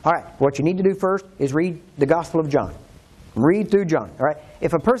them, all right, what you need to do first is read the Gospel of John. Read through John. All right.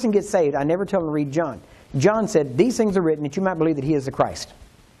 If a person gets saved, I never tell them to read John. John said, these things are written that you might believe that he is the Christ.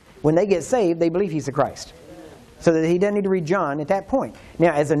 When they get saved, they believe he's the Christ. So that he doesn't need to read John at that point.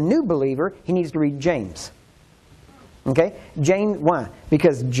 Now, as a new believer, he needs to read James. Okay? James, why?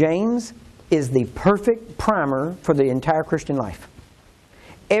 Because James is the perfect primer for the entire Christian life.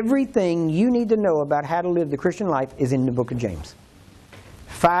 Everything you need to know about how to live the Christian life is in the book of James.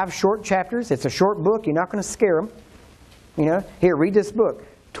 5 short chapters. It's a short book. You're not going to scare them. You know, here, read this book.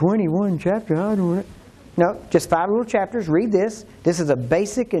 21 chapters. I don't know. No, just 5 little chapters. Read this. This is a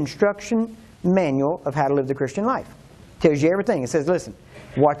basic instruction manual of how to live the Christian life. Tells you everything. It says, listen,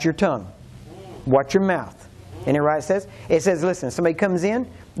 watch your tongue. Watch your mouth. Isn't it right? It says? It says, listen, somebody comes in,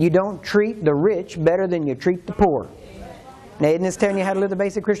 you don't treat the rich better than you treat the poor. Now, isn't this telling you how to live the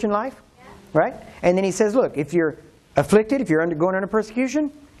basic Christian life? Right? And then he says, look, if you're afflicted, if you're going under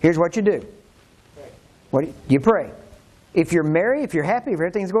persecution, here's what you do. What do? You pray. If you're merry, if you're happy, if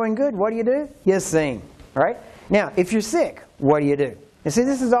everything's going good, what do? You sing. Right? Now, if you're sick, what do? You see,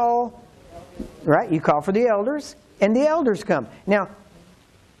 this is all, right? You call for the elders, and the elders come. Now,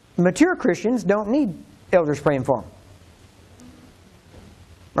 mature Christians don't need elders praying for them.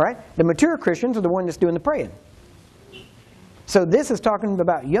 All right? The mature Christians are the one that's doing the praying. So this is talking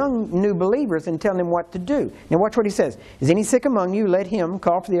about young new believers and telling them what to do. Now watch what he says. Is any sick among you? Let him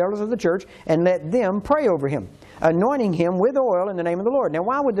call for the elders of the church and let them pray over him, anointing him with oil in the name of the Lord. Now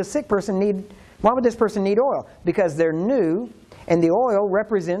why would this person need oil? Because they're new, and the oil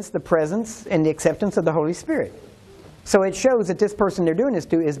represents the presence and the acceptance of the Holy Spirit. So it shows that this person they're doing this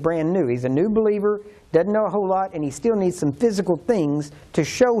to is brand new. He's a new believer, doesn't know a whole lot, and he still needs some physical things to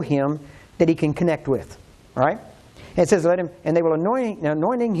show him that he can connect with. All right? And it says, let him, and they will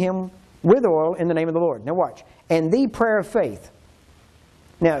anointing him with oil in the name of the Lord. Now watch. And the prayer of faith.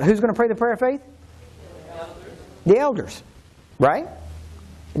 Now, who's going to pray the prayer of faith? The elders. The elders. Right?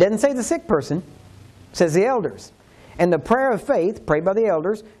 It doesn't say the sick person. It says the elders. And the prayer of faith, prayed by the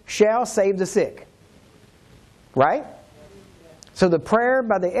elders, shall save the sick. Right? So the prayer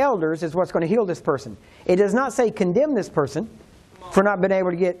by the elders is what's going to heal this person. It does not say condemn this person for not being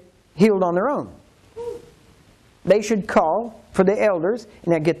able to get healed on their own. They should call for the elders.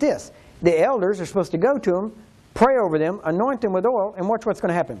 Now get this. The elders are supposed to go to them, pray over them, anoint them with oil, and watch what's going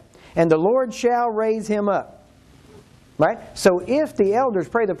to happen. And the Lord shall raise him up. Right? So if the elders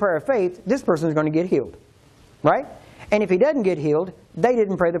pray the prayer of faith, this person is going to get healed. Right? And if he doesn't get healed, they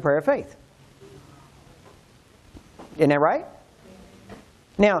didn't pray the prayer of faith. Isn't that right?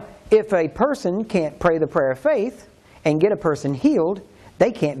 Now, if a person can't pray the prayer of faith and get a person healed,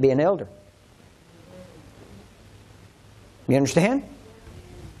 they can't be an elder. You understand?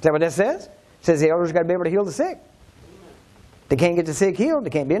 Is that what that says? It says the elder's got to be able to heal the sick. They can't get the sick healed, they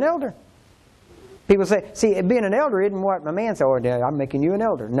can't be an elder. People say, see, being an elder isn't what my man said, oh, I'm making you an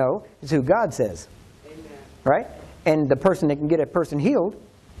elder. No, it's who God says. Amen. Right? And the person that can get a person healed,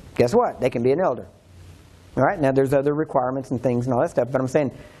 guess what? They can be an elder. All right? Now, there's other requirements and things and all that stuff, but I'm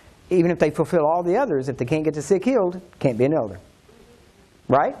saying, even if they fulfill all the others, if they can't get the sick healed, can't be an elder.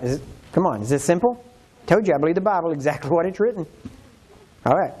 Right? Come on, is this simple? Told you, I believe the Bible, exactly what it's written.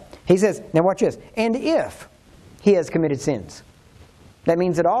 All right. He says, now watch this. And if he has committed sins. That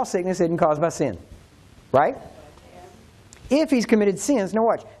means that all sickness isn't caused by sin. Right? If he's committed sins, now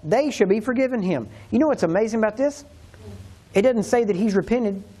watch, they shall be forgiven him. You know what's amazing about this? It doesn't say that he's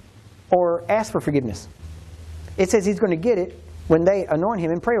repented or asked for forgiveness. It says he's going to get it when they anoint him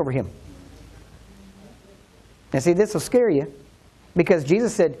and pray over him. Now see, this will scare you, because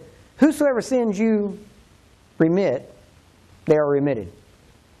Jesus said, whosoever sins you remit, they are remitted.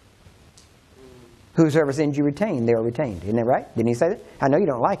 Whosoever sins you retain, they are retained. Isn't that right? Didn't he say that? I know you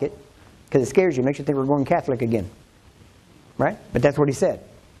don't like it, because it scares you. It makes you think we're going Catholic again. Right? But that's what he said.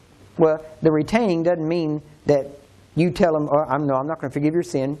 Well, the retaining doesn't mean that you tell them, oh, I'm not going to forgive your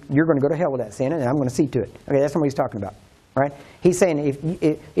sin. You're going to go to hell with that sin, and I'm going to see to it. Okay, that's not what he's talking about. Right? He's saying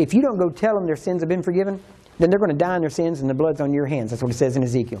if you don't go tell them their sins have been forgiven, then they're going to die in their sins, and the blood's on your hands. That's what it says in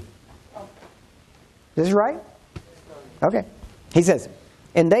Ezekiel. Is this right? Okay. He says,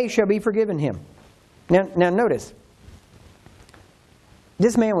 and they shall be forgiven him. Now notice,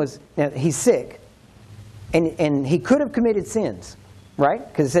 this man he's sick, and he could have committed sins, right?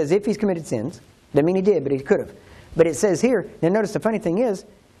 Because it says if he's committed sins. Doesn't mean he did, but he could have. But it says here, now notice the funny thing is,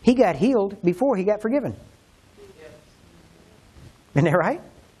 he got healed before he got forgiven. Isn't that right?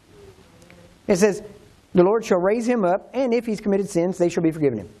 It says, the Lord shall raise him up, and if he's committed sins, they shall be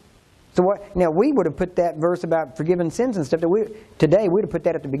forgiven him. So what? Now we would have put that verse about forgiven sins and stuff, today we would have put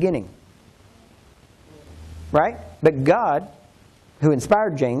that at the beginning. Right? But God, who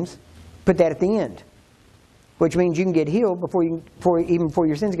inspired James, put that at the end. Which means you can get healed even before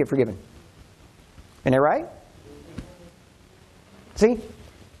your sins get forgiven. Isn't that right? See?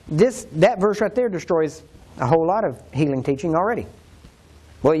 That verse right there destroys a whole lot of healing teaching already.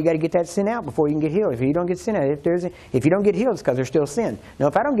 Well, you got to get that sin out before you can get healed. If you don't get sin out, if you don't get healed, it's because there's still sin. Now,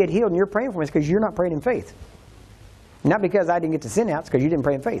 if I don't get healed and you're praying for me, it's because you're not praying in faith. Not because I didn't get the sin out, it's because you didn't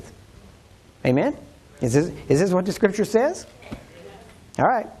pray in faith. Amen? Is this what the Scripture says? All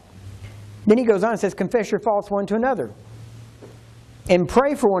right. Then he goes on and says, confess your faults one to another. And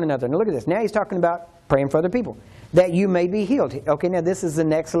pray for one another. Now look at this. Now he's talking about praying for other people. That you may be healed. Okay, now this is the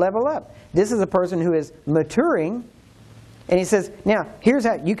next level up. This is a person who is maturing. And he says, now, here's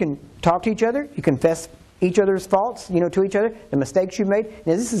how you can talk to each other. You confess each other's faults, to each other, the mistakes you made.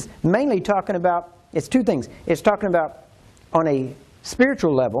 Now, this is mainly talking about, it's two things. It's talking about, on a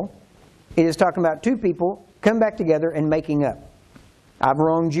spiritual level, it is talking about two people come back together and making up. I've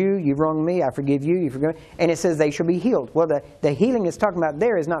wronged you, you've wronged me, I forgive you, you forgive me. And it says they shall be healed. Well, the healing it's talking about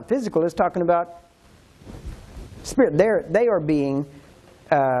there is not physical, it's talking about spirit. They are being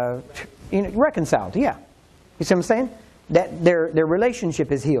reconciled, yeah. You see what I'm saying? That their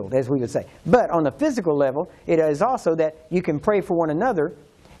relationship is healed, as we would say. But on the physical level, it is also that you can pray for one another.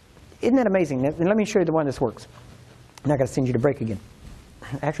 Isn't that amazing? And let me show you the one this works. I'm not going to send you to break again.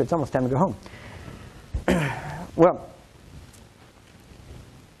 Actually, it's almost time to go home. Well,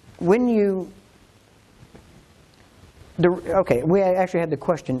 when you... Okay, we actually had the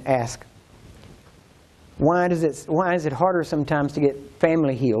question asked, why is it harder sometimes to get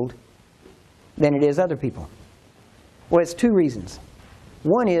family healed than it is other people? Well, it's two reasons.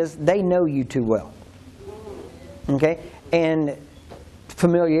 One is they know you too well. Okay? And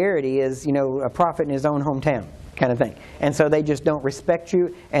familiarity is, you know, a prophet in his own hometown kind of thing. And so they just don't respect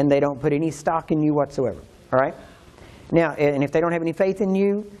you, and they don't put any stock in you whatsoever. All right? Now, and if they don't have any faith in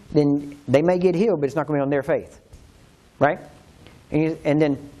you, then they may get healed, but it's not going to be on their faith. Right? And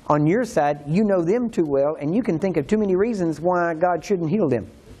then on your side, you know them too well, and you can think of too many reasons why God shouldn't heal them.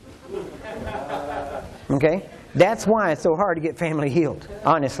 Okay? That's why it's so hard to get family healed,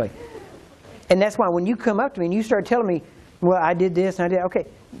 honestly. And that's why when you come up to me and you start telling me, well, I did this and I did, okay,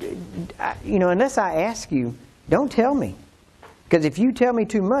 you know, unless I ask you, don't tell me. Because if you tell me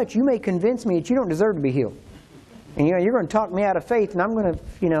too much, you may convince me that you don't deserve to be healed. And you know, you're going to talk me out of faith, and I'm going to,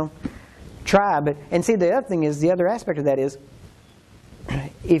 you know, try. And see, the other thing is, the other aspect of that is,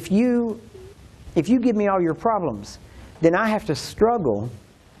 if you give me all your problems, then I have to struggle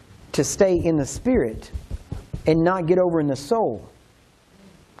to stay in the spirit and not get over in the soul.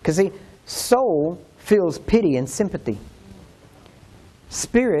 Because see, soul feels pity and sympathy.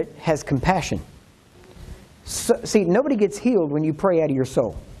 Spirit has compassion. So, see, nobody gets healed when you pray out of your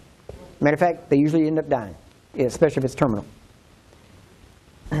soul. Matter of fact, they usually end up dying, especially if it's terminal.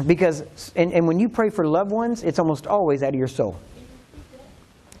 Because, and when you pray for loved ones, it's almost always out of your soul.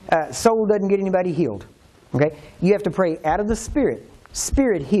 Soul doesn't get anybody healed. Okay? You have to pray out of the spirit.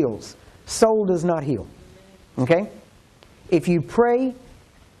 Spirit heals. Soul does not heal. Okay? If you pray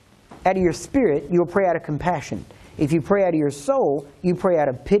out of your spirit, you'll pray out of compassion. If you pray out of your soul, you pray out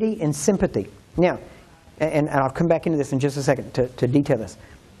of pity and sympathy. Now, and I'll come back into this in just a second to detail this.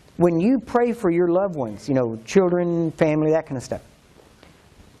 When you pray for your loved ones, you know, children, family, that kind of stuff,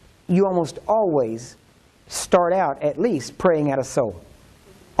 you almost always start out at least praying out of soul.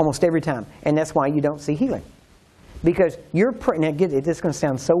 Almost every time. And that's why you don't see healing. Because you're praying, now this is going to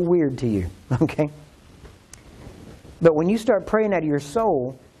sound so weird to you, okay? But when you start praying out of your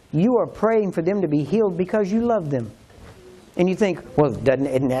soul, you are praying for them to be healed because you love them. And you think, well,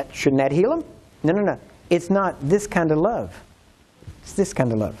 shouldn't that heal them? No, no, no. It's not this kind of love. It's this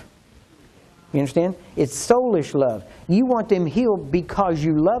kind of love. You understand? It's soulish love. You want them healed because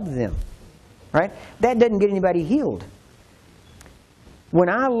you love them. Right? That doesn't get anybody healed. When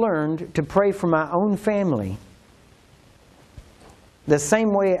I learned to pray for my own family, the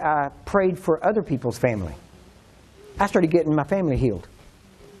same way I prayed for other people's family, I started getting my family healed.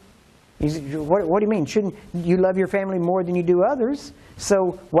 What do you mean? Shouldn't you love your family more than you do others?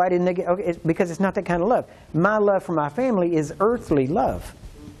 So why didn't they get... Okay, because it's not that kind of love. My love for my family is earthly love.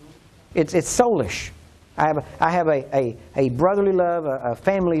 It's soulish. I have a brotherly love, a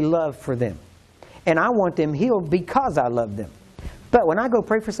family love for them. And I want them healed because I love them. But when I go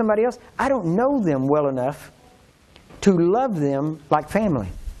pray for somebody else, I don't know them well enough to love them like family.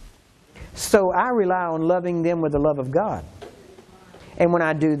 So I rely on loving them with the love of God. And when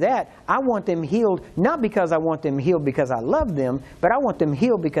I do that, I want them healed, not because I want them healed because I love them, but I want them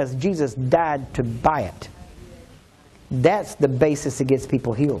healed because Jesus died to buy it. That's the basis that gets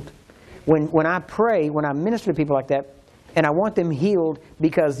people healed. When I pray, when I minister to people like that, and I want them healed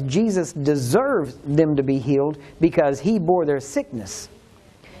because Jesus deserves them to be healed because He bore their sickness,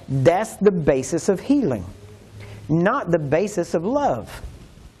 that's the basis of healing, not the basis of love.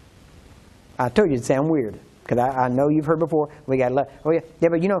 I told you it'd sound weird. Because I know you've heard before, we got to love. Oh, yeah,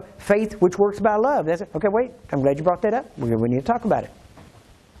 but you know, faith which works by love. That's it. Okay, wait, I'm glad you brought that up. We need to talk about it.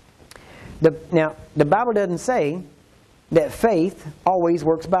 Now, the Bible doesn't say that faith always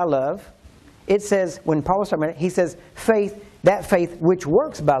works by love. It says, when Paul was talking about it, he says, faith, that faith which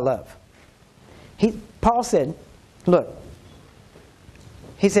works by love. Paul said, look,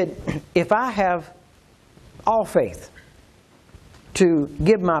 he said, if I have all faith to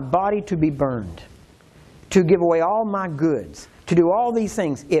give my body to be burned, to give away all my goods, to do all these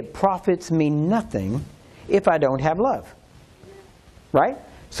things, it profits me nothing if I don't have love. Right?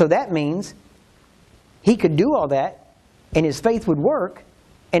 So that means he could do all that, and his faith would work,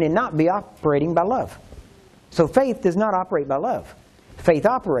 and it not be operating by love. So faith does not operate by love. Faith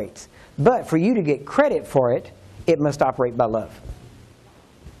operates. But for you to get credit for it, it must operate by love.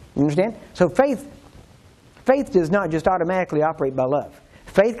 You understand? So faith does not just automatically operate by love.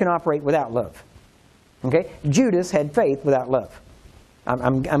 Faith can operate without love. Okay? Judas had faith without love.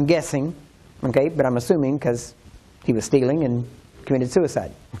 I'm guessing, okay, but I'm assuming because he was stealing and committed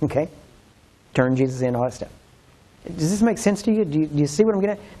suicide. Okay? Turned Jesus in, all that stuff. Does this make sense to you? Do you see what I'm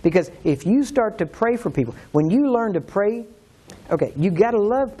getting at? Because if you start to pray for people, when you learn to pray, okay, you got to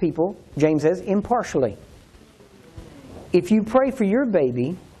love people, James says, impartially. If you pray for your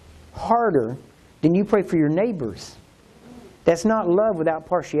baby harder than you pray for your neighbors, that's not love without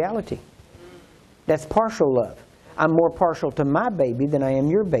partiality. That's partial love. I'm more partial to my baby than I am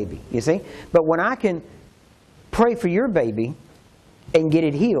your baby, you see? But when I can pray for your baby and get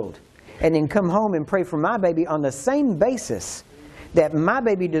it healed, and then come home and pray for my baby on the same basis that my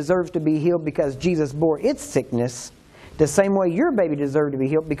baby deserves to be healed because Jesus bore its sickness, the same way your baby deserved to be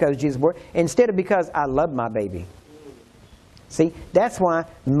healed because Jesus bore it, instead of because I love my baby. See, that's why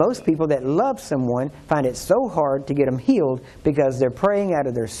most people that love someone find it so hard to get them healed, because they're praying out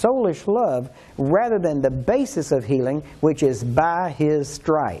of their soulish love rather than the basis of healing, which is by His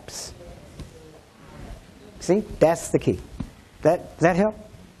stripes. See, that's the key. Does that help?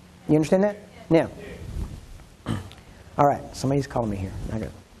 You understand that? Now, all right, somebody's calling me here.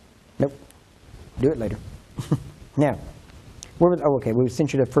 Nope, do it later. Now, okay, we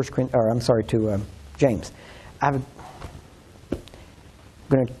sent you to James. I'm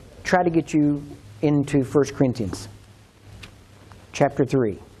going to try to get you into 1 Corinthians, chapter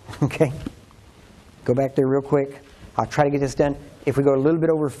 3. Okay, go back there real quick. I'll try to get this done. If we go a little bit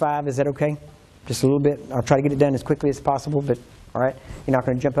over 5, is that okay? Just a little bit. I'll try to get it done as quickly as possible, but all right, you're not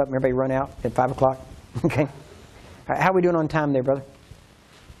going to jump up and everybody run out at 5 o'clock? Okay. All right, how are we doing on time there, brother?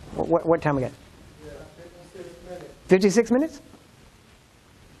 What time we got? 56 minutes. 56 minutes?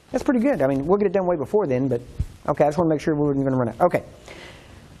 That's pretty good. I mean, we'll get it done way before then, but okay, I just want to make sure we weren't going to run out. Okay.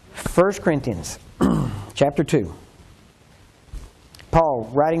 1 Corinthians, chapter 2. Paul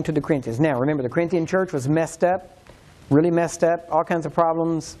writing to the Corinthians. Now, remember, the Corinthian church was messed up, really messed up, all kinds of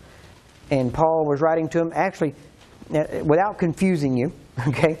problems, and Paul was writing to them. Actually, without confusing you,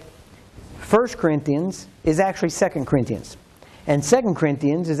 okay, 1 Corinthians is actually 2 Corinthians. And 2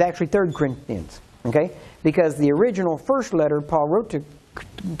 Corinthians is actually 3 Corinthians, okay? Because the original first letter Paul wrote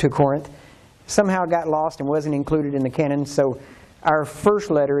to Corinth somehow got lost and wasn't included in the canon. So our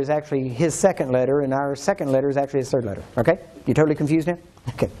first letter is actually his second letter, and our second letter is actually his third letter, okay? You totally confused now?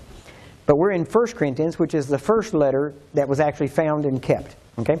 Okay. But we're in 1 Corinthians, which is the first letter that was actually found and kept,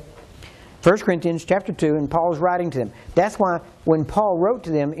 okay? 1 Corinthians chapter 2, and Paul's writing to them. That's why when Paul wrote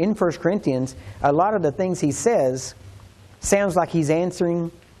to them in 1 Corinthians, a lot of the things he says sounds like he's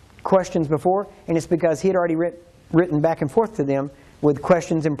answering questions before, and it's because he had already written back and forth to them with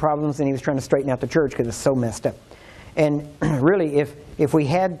questions and problems, and he was trying to straighten out the church because it's so messed up. And really, if we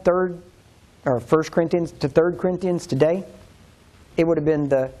had 1 Corinthians to 3 Corinthians today, it would have been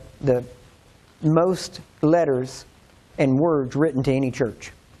the most letters and words written to any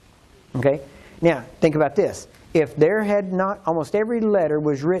church. Okay? Now, think about this. If there had not, almost every letter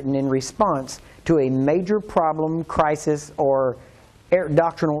was written in response to a major problem, crisis, or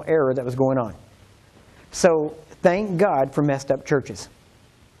doctrinal error that was going on. So, thank God for messed up churches.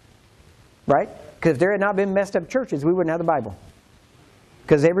 Right? Because if there had not been messed up churches, we wouldn't have the Bible.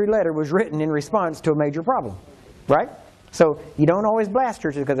 Because every letter was written in response to a major problem. Right? So, you don't always blast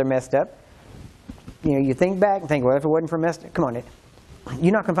churches because they're messed up. You know, you think back and think, well, if it wasn't for messed up, come on,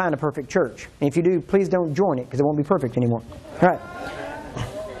 you're not going to find a perfect church. And if you do, please don't join it, because it won't be perfect anymore. All right.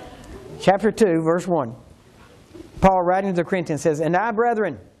 Chapter 2, verse 1. Paul, writing to the Corinthians, says, "And I,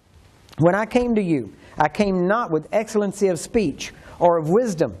 brethren, when I came to you, I came not with excellency of speech or of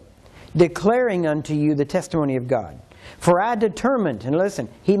wisdom, declaring unto you the testimony of God. For I determined," and listen,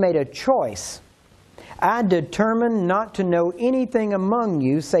 he made a choice, "I determined not to know anything among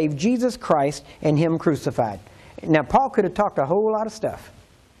you save Jesus Christ and Him crucified." Now, Paul could have talked a whole lot of stuff,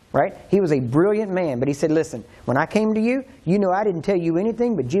 right? He was a brilliant man, but he said, listen, when I came to you, you know I didn't tell you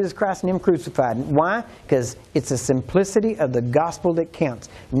anything but Jesus Christ and Him crucified. Why? Because it's the simplicity of the gospel that counts,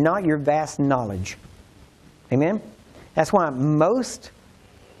 not your vast knowledge. Amen? That's why most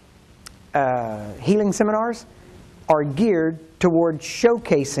healing seminars are geared toward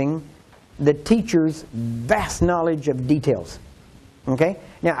showcasing the teacher's vast knowledge of details. Okay?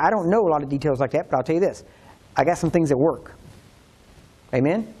 Now, I don't know a lot of details like that, but I'll tell you this. I got some things that work.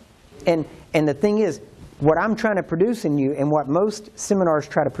 Amen? And the thing is, what I'm trying to produce in you and what most seminars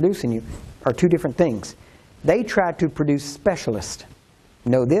try to produce in you are two different things. They try to produce specialists.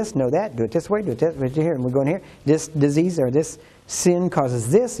 Know this, know that, do it this way, do it this way, here, and we're going here. This disease or this sin causes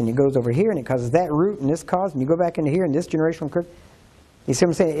this, and it goes over here, and it causes that root and this cause, and you go back into here, and this generational curse. You see what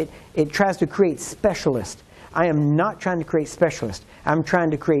I'm saying? It tries to create specialists. I am not trying to create specialists. I'm trying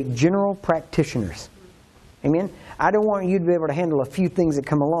to create general practitioners. Amen? I don't want you to be able to handle a few things that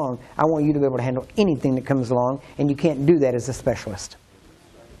come along. I want you to be able to handle anything that comes along, and you can't do that as a specialist.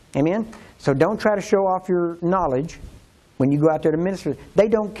 Amen? So don't try to show off your knowledge when you go out there to minister. They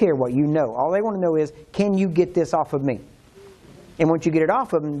don't care what you know. All they want to know is, can you get this off of me? And once you get it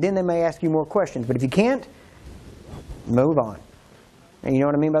off of them, then they may ask you more questions. But if you can't, move on. And you know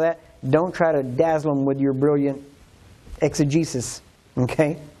what I mean by that? Don't try to dazzle them with your brilliant exegesis.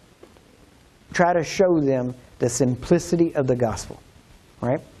 Okay? Try to show them the simplicity of the gospel. All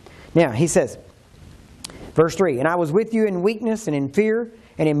right? Now, he says, verse 3, and I was with you in weakness and in fear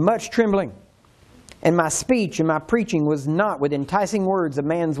and in much trembling. And my speech and my preaching was not with enticing words of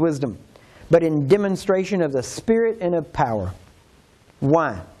man's wisdom, but in demonstration of the Spirit and of power.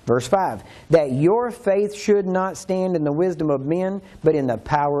 Why? Verse 5, that your faith should not stand in the wisdom of men, but in the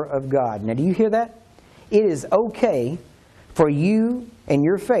power of God. Now, do you hear that? It is okay for you and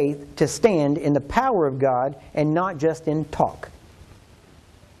your faith to stand in the power of God and not just in talk.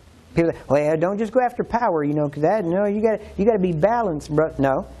 People say, well, don't just go after power, you know, because that, no, you got to be balanced, bro.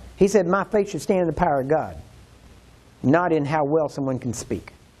 No. He said, my faith should stand in the power of God, not in how well someone can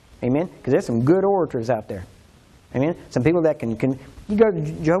speak. Amen? Because there's some good orators out there. Amen? Some people that can you go to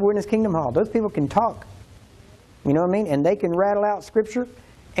Jehovah's Witness Kingdom Hall, those people can talk. You know what I mean? And they can rattle out Scripture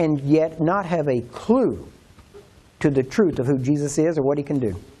and yet not have a clue to the truth of who Jesus is or what He can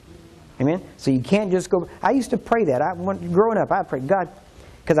do. Amen? So you can't just go. I used to pray that. Growing up, I prayed, God,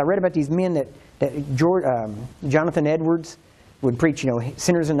 because I read about these men that Jonathan Edwards would preach, you know,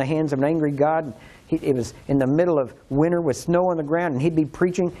 sinners in the hands of an angry God. It was in the middle of winter with snow on the ground, and he'd be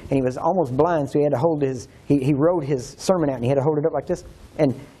preaching, and he was almost blind, so he had to hold he wrote his sermon out, and he had to hold it up like this.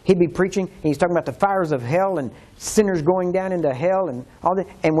 And he'd be preaching, and he's talking about the fires of hell and sinners going down into hell and all that.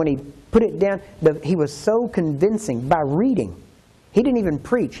 And when he put it down, he was so convincing by reading. He didn't even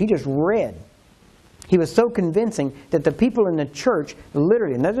preach, he just read. He was so convincing that the people in the church,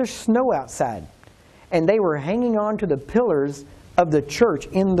 literally, and there's snow outside, and they were hanging on to the pillars of the church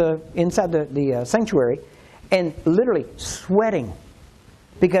inside the sanctuary, and literally sweating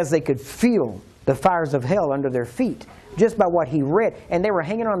because they could feel the fires of hell under their feet just by what he read. And they were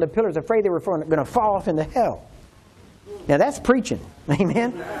hanging on the pillars, afraid they were going to fall off into hell. Now that's preaching,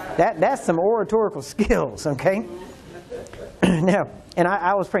 amen? That's some oratorical skills, okay? Now, and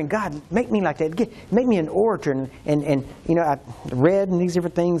I was praying, God, make me like that. Make me an orator. And you know, I read and these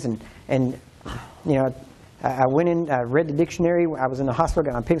different things, and you know, I went in, I read the dictionary. I was in the hospital,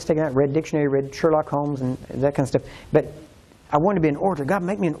 got my pigs taken out, read dictionary, read Sherlock Holmes and that kind of stuff. But I wanted to be an orator. God,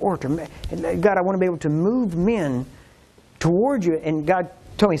 make me an orator. God, I want to be able to move men toward you. And God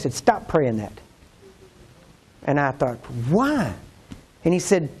told me, He said, stop praying that. And I thought, why? And He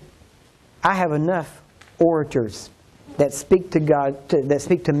said, I have enough orators that speak to God, that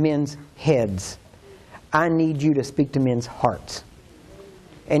speak to men's heads. I need you to speak to men's hearts.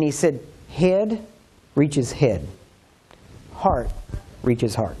 And He said, head reaches head. Heart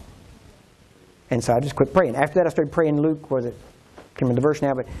reaches heart. And so I just quit praying. After that, I started praying Luke. Was it? I can't remember the verse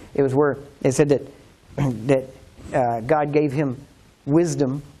now, but it was where it said that God gave him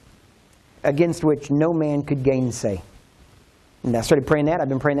wisdom against which no man could gainsay. And I started praying that. I've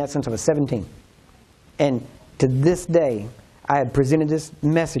been praying that since I was 17. And to this day, I have presented this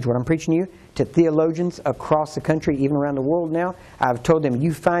message, what I'm preaching to you, to theologians across the country, even around the world now. I've told them,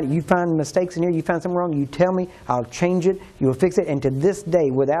 you find mistakes in here, you find something wrong, you tell me, I'll change it, you will fix it. And to this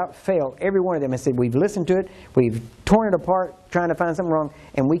day, without fail, every one of them has said, we've listened to it, we've torn it apart, trying to find something wrong,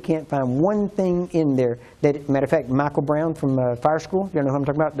 and we can't find one thing in there. That, matter of fact, Michael Brown from Fire School, you know who I'm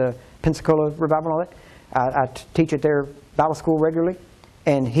talking about, the Pensacola Revival and all that? I teach at their Bible school regularly.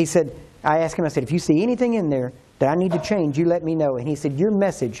 And he said, I asked him, I said, if you see anything in there that I need to change, you let me know. And he said, your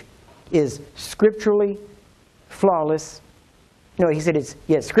message is scripturally flawless. No, he said it's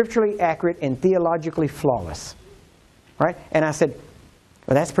scripturally accurate and theologically flawless. Right? And I said,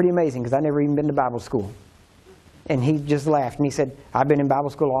 well, that's pretty amazing because I've never even been to Bible school. And he just laughed and he said, I've been in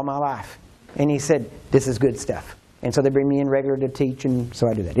Bible school all my life. And he said, this is good stuff. And so they bring me in regular to teach, and so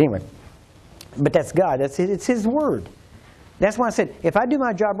I do that. Anyway, but that's God. It's His Word. That's why I said, if I do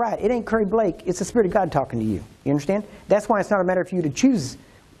my job right, it ain't Curry Blake, it's the Spirit of God talking to you. You understand? That's why it's not a matter for you to choose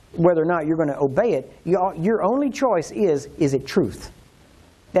whether or not you're going to obey it. Your only choice is it truth?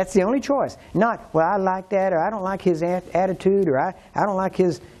 That's the only choice. Not, well, I like that, or I don't like his attitude, or I don't like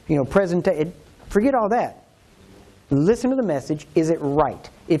his presentation. Forget all that. Listen to the message. Is it right?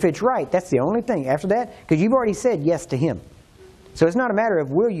 If it's right, that's the only thing. After that, because you've already said yes to Him. So it's not a matter of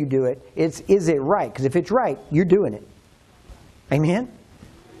will you do it, it's is it right? Because if it's right, you're doing it. Amen?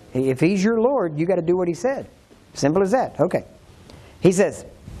 If He's your Lord, you got to do what He said. Simple as that. Okay. He says,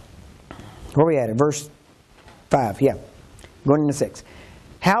 where are we at? Verse 5. Yeah. Going into 6.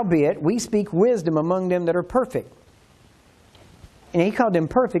 Howbeit, we speak wisdom among them that are perfect. And He called them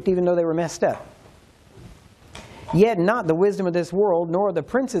perfect even though they were messed up. Yet not the wisdom of this world, nor the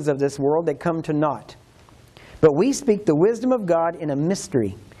princes of this world that come to naught. But we speak the wisdom of God in a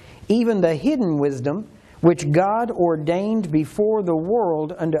mystery, even the hidden wisdom, which God ordained before the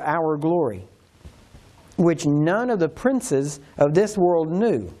world unto our glory, which none of the princes of this world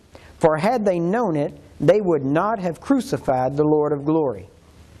knew. For had they known it, they would not have crucified the Lord of glory.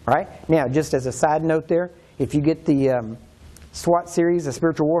 All right? Now, just as a side note there, if you get the SWAT series, the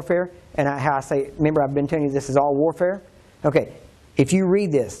spiritual warfare, and how I say, remember I've been telling you this is all warfare? Okay, if you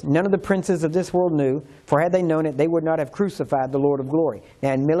read this, none of the princes of this world knew, for had they known it, they would not have crucified the Lord of glory.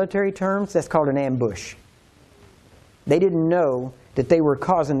 Now, in military terms, that's called an ambush. They didn't know that they were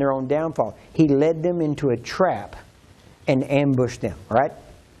causing their own downfall. He led them into a trap and ambushed them, all right?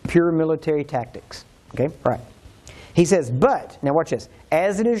 Pure military tactics, okay? All right. He says, but, now watch this,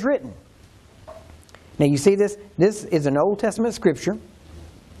 as it is written. Now you see this? This is an Old Testament scripture,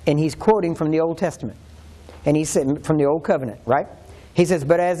 and he's quoting from the Old Testament. And he said, from the Old Covenant, right? He says,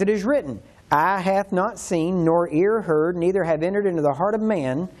 but as it is written, eye hath not seen, nor ear heard, neither have entered into the heart of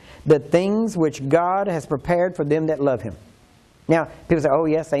man, the things which God has prepared for them that love Him. Now, people say, oh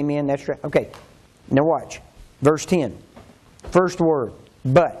yes, amen, that's right. Okay, now watch. Verse 10, first word,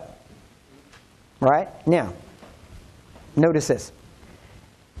 but. Right? Now, notice this.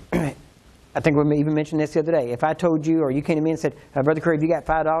 I think we even mentioned this the other day. If I told you, or you came to me and said, Brother Curry, have you got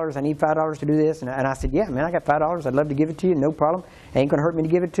 $5? I need $5 to do this. And I said, yeah, man, I got $5. I'd love to give it to you. No problem. It ain't going to hurt me to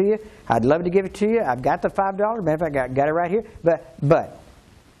give it to you. I'd love to give it to you. I've got the $5. Matter of fact, I got it right here. But.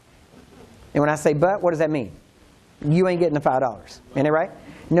 And when I say but, what does that mean? You ain't getting the $5. Ain't it right?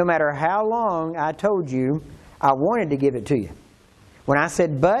 No matter how long I told you I wanted to give it to you. When I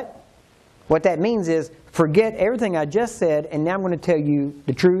said but, what that means is forget everything I just said, and now I'm going to tell you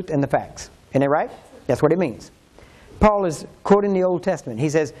the truth and the facts. Isn't that right? That's what it means. Paul is quoting the Old Testament. He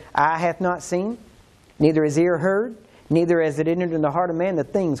says, eye hath not seen, neither has ear heard, neither has it entered in the heart of man the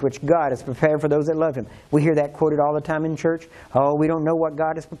things which God has prepared for those that love Him. We hear that quoted all the time in church. Oh, we don't know what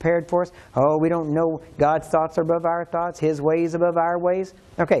God has prepared for us. Oh, we don't know God's thoughts are above our thoughts, His ways above our ways.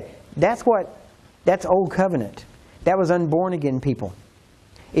 Okay, that's Old Covenant. That was unborn again people.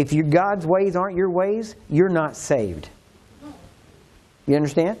 If God's ways aren't your ways, you're not saved. You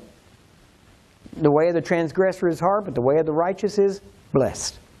understand? The way of the transgressor is hard, but the way of the righteous is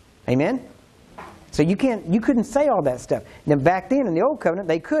blessed. Amen? So you couldn't say all that stuff. Now back then in the Old Covenant,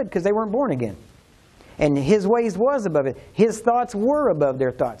 they could because they weren't born again. And His ways was above it. His thoughts were above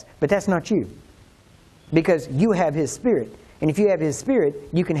their thoughts. But that's not you. Because you have His Spirit. And if you have His Spirit,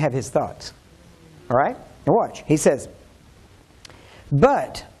 you can have His thoughts. All right? Now watch. He says,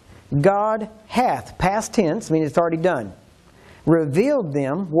 but God hath, past tense, I mean it's already done, revealed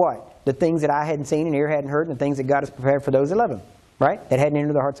them, what? The things that eye hadn't seen and ear hadn't heard, and the things that God has prepared for those that love Him. Right? That hadn't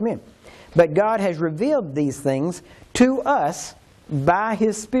entered the hearts of men. But God has revealed these things to us by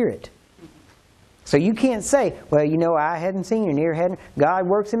His Spirit. So you can't say, well, you know, eye hadn't seen and ear hadn't. God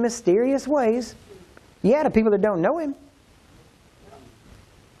works in mysterious ways. Yeah, to people that don't know Him.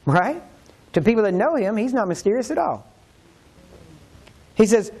 Right? To people that know Him, He's not mysterious at all. He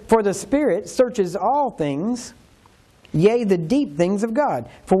says, for the Spirit searches all things, yea, the deep things of God.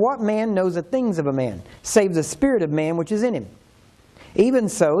 For what man knows the things of a man, save the spirit of man which is in him? Even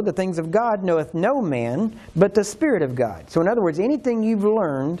so, the things of God knoweth no man, but the Spirit of God. So in other words, anything you've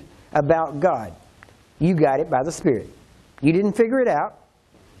learned about God, you got it by the Spirit. You didn't figure it out.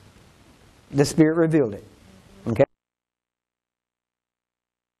 The Spirit revealed it. Okay?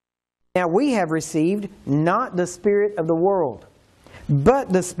 Now we have received not the spirit of the world,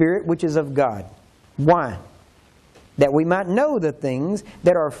 but the Spirit which is of God. Why? That we might know the things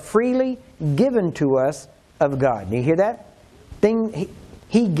that are freely given to us of God. Do you hear that?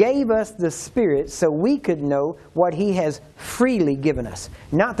 He gave us the Spirit so we could know what He has freely given us.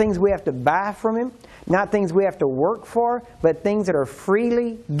 Not things we have to buy from Him, not things we have to work for, but things that are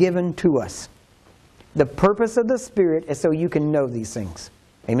freely given to us. The purpose of the Spirit is so you can know these things.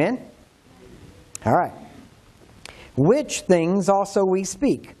 Amen? All right. Which things also we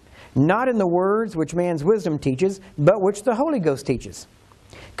speak, not in the words which man's wisdom teaches, but which the Holy Ghost teaches,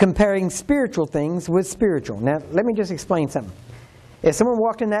 comparing spiritual things with spiritual. Now, let me just explain something. If someone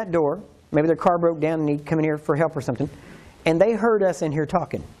walked in that door, maybe their car broke down and they'd come in here for help or something, and they heard us in here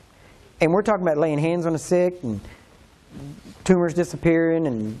talking, and we're talking about laying hands on the sick, and tumors disappearing,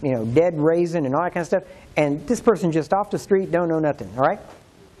 and dead raising, and all that kind of stuff, and this person just off the street don't know nothing, all right?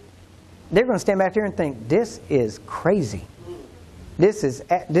 They're going to stand back there and think, this is crazy. This is,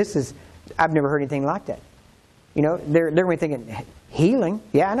 I've never heard anything like that. They're going to be thinking, Healing.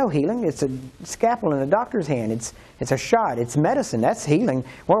 Yeah, I know healing. It's a scalpel in a doctor's hand. It's a shot. It's medicine. That's healing.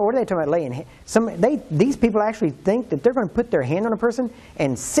 What are they talking about laying? These people actually think that they're going to put their hand on a person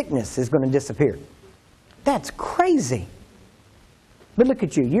and sickness is going to disappear. That's crazy. But look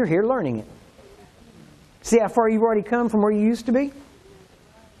at you. You're here learning it. See how far you've already come from where you used to be?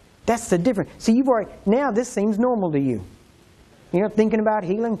 That's the difference. See, now this seems normal to you. You know, thinking about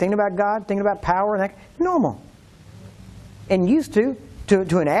healing, thinking about God, thinking about power, and that, normal. And used to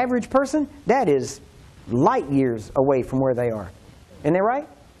an average person, that is light years away from where they are. Isn't that right?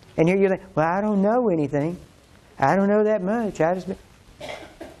 And here you think, well, I don't know anything. I don't know that much.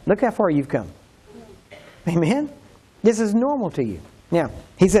 Look how far you've come. Amen? This is normal to you. Now,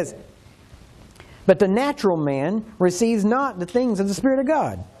 he says, but the natural man receives not the things of the Spirit of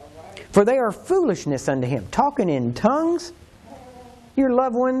God, for they are foolishness unto him. Talking in tongues, your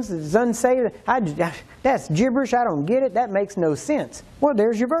loved ones is unsaved. That's gibberish. I don't get it. That makes no sense. Well,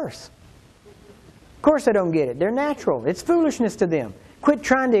 there's your verse. Of course I don't get it. They're natural. It's foolishness to them. Quit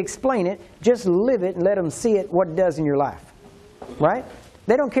trying to explain it. Just live it and let them see it, what it does in your life. Right?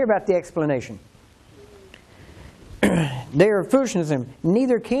 They don't care about the explanation. They are foolishness to him.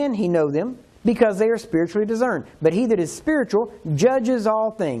 Neither can he know them, because they are spiritually discerned. But he that is spiritual judges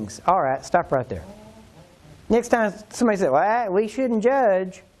all things. All right, stop right there. Next time somebody says, well, we shouldn't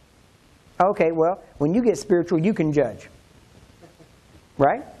judge. Okay, well, when you get spiritual, you can judge.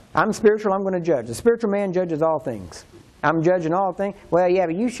 Right? I'm spiritual, I'm going to judge. The spiritual man judges all things. I'm judging all things. Well, yeah,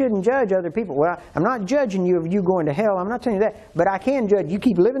 but you shouldn't judge other people. Well, I'm not judging you of you going to hell. I'm not telling you that. But I can judge. You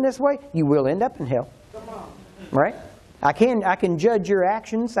keep living this way, you will end up in hell. Right? I can judge your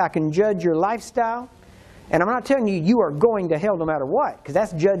actions. I can judge your lifestyle. And I'm not telling you you are going to hell no matter what, because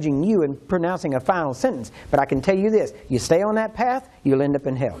that's judging you and pronouncing a final sentence. But I can tell you this. You stay on that path, you'll end up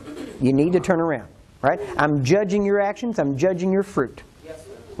in hell. You need to turn around. Right? I'm judging your actions. I'm judging your fruit.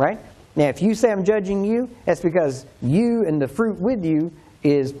 Right? Now, if you say I'm judging you, that's because you and the fruit with you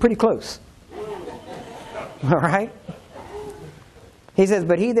is pretty close. All right? He says,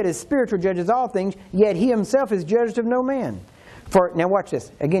 but he that is spiritual judges all things, yet he himself is judged of no man. Now watch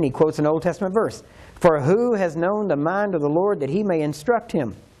this. Again, he quotes an Old Testament verse. For who has known the mind of the Lord that he may instruct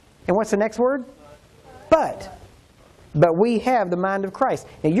him? And what's the next word? But we have the mind of Christ.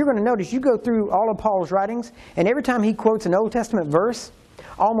 Now you're going to notice, you go through all of Paul's writings, and every time he quotes an Old Testament verse,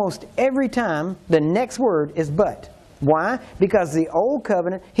 almost every time the next word is but. Why? Because the old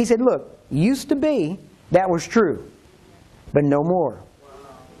covenant, he said, look, used to be, that was true, but no more.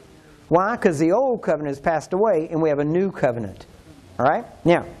 Why? Because the old covenant has passed away and we have a new covenant. All right?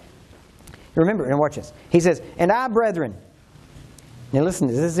 Now, remember, and watch this. He says, and I, brethren, now listen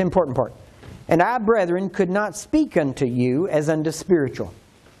to this, this is the important part. And I, brethren, could not speak unto you as unto spiritual.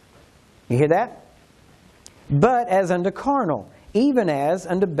 You hear that? But as unto carnal, even as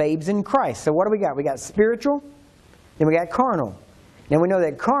unto babes in Christ. So what do we got? We got spiritual, then we got carnal. Now we know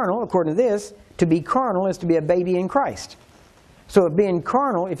that carnal, according to this, to be carnal is to be a baby in Christ. So if being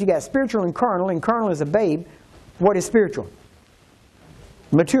carnal, if you got spiritual and carnal is a babe, what is spiritual?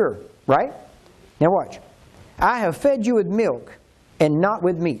 Mature, right? Now watch. I have fed you with milk and not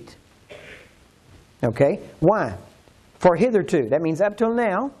with meat. Okay? Why? For hitherto, that means up till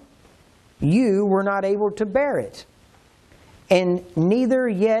now, you were not able to bear it. And neither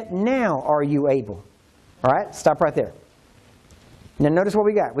yet now are you able. All right? Stop right there. Now notice what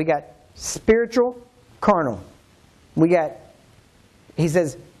we got. We got spiritual, carnal. We got, he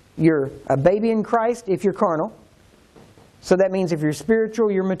says, you're a baby in Christ if you're carnal. So that means if you're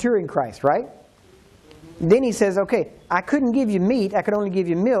spiritual, you're mature in Christ, right? Then he says, okay, I couldn't give you meat, I could only give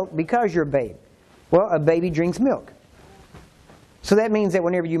you milk because you're a babe. Well, a baby drinks milk. So that means that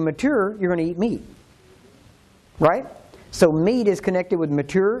whenever you mature, you're going to eat meat. Right? So meat is connected with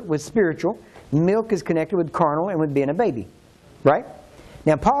mature, with spiritual. Milk is connected with carnal and with being a baby. Right?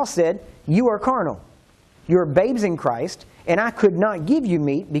 Now Paul said, you are carnal. You're babes in Christ, and I could not give you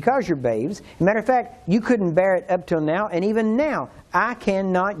meat because you're babes. As a matter of fact, you couldn't bear it up till now, and even now, I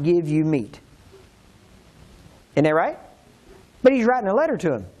cannot give you meat. Isn't that right? But he's writing a letter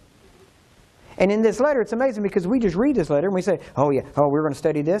to him. And in this letter, it's amazing because we just read this letter and we say, oh yeah, oh, we're going to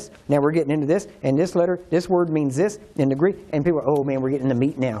study this. Now we're getting into this. And this letter, this word means this in the Greek. And people are, oh man, we're getting the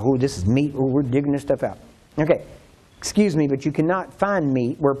meat now. Oh, this is meat. Oh, we're digging this stuff out. Okay, excuse me, but you cannot find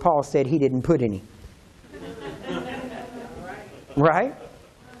meat where Paul said he didn't put any. Right?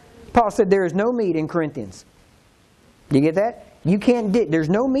 Paul said there is no meat in Corinthians. You get that? You can't dig. There's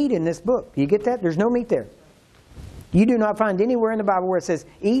no meat in this book. You get that? There's no meat there. You do not find anywhere in the Bible where it says,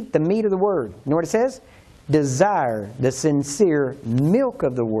 eat the meat of the Word. You know what it says? Desire the sincere milk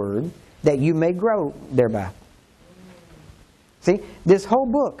of the Word that you may grow thereby. See, this whole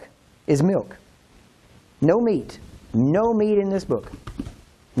book is milk. No meat. No meat in this book.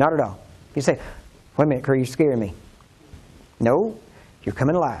 Not at all. You say, wait a minute, Kurt, you're scaring me. No, you're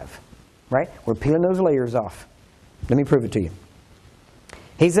coming alive. Right? We're peeling those layers off. Let me prove it to you.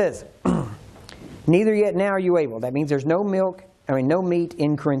 He says, neither yet now are you able. That means there's no no meat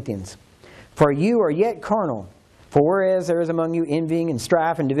in Corinthians. For you are yet carnal. For whereas there is among you envying and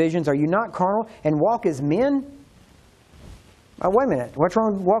strife and divisions, are you not carnal and walk as men? Oh, wait a minute. What's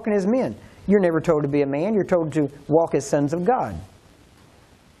wrong with walking as men? You're never told to be a man. You're told to walk as sons of God.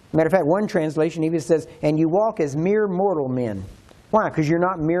 Matter of fact, one translation even says, and you walk as mere mortal men. Why? Because you're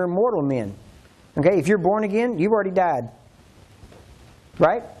not mere mortal men. Okay, if you're born again, you've already died.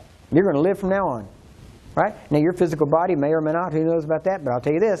 Right? You're going to live from now on. Right? Now your physical body may or may not, who knows about that, but I'll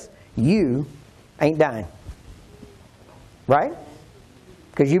tell you this, you ain't dying. Right?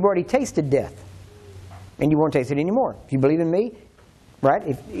 Because you've already tasted death. And you won't taste it anymore. If you believe in me,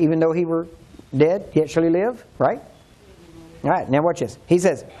 right? Even though he were dead, yet shall he live. Right? All right, now watch this. He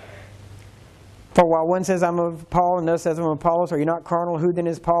says, for while one says, I'm of Paul, and another says, I'm of Apollos, are you not carnal? Who then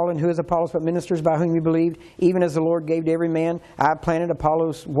is Paul, and who is Apollos, but ministers by whom you believed? Even as the Lord gave to every man, I planted,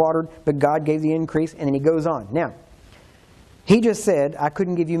 Apollos watered, but God gave the increase. And then he goes on. Now, he just said, I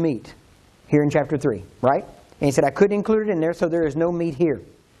couldn't give you meat here in chapter 3, right? And he said, I couldn't include it in there, so there is no meat here.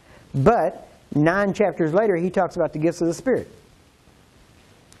 But 9 chapters later, he talks about the gifts of the Spirit.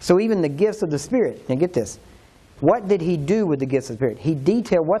 So even the gifts of the Spirit, now get this. What did he do with the gifts of the Spirit? He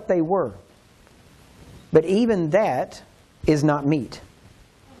detailed what they were. But even that is not meat.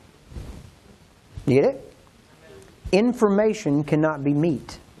 You get it? Information cannot be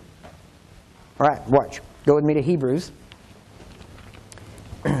meat. All right, watch. Go with me to Hebrews.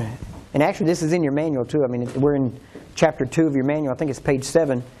 And actually, this is in your manual too. I mean, we're in chapter 2 of your manual. I think it's page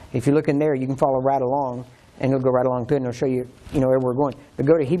 7. If you look in there, you can follow right along, and it'll go right along through it, and it'll show you, where we're going. But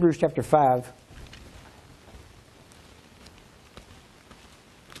go to Hebrews chapter 5.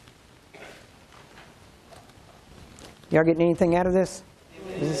 Y'all getting anything out of this?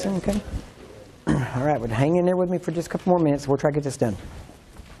 Is this okay? All right, well, hang in there with me for just a couple more minutes. We'll try to get this done.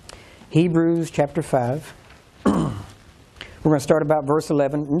 Hebrews chapter 5. We're going to start about verse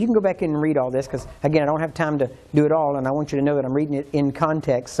 11. And you can go back in and read all this because, again, I don't have time to do it all, and I want you to know that I'm reading it in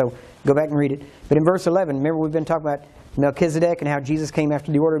context, so go back and read it. But in verse 11, remember we've been talking about Melchizedek and how Jesus came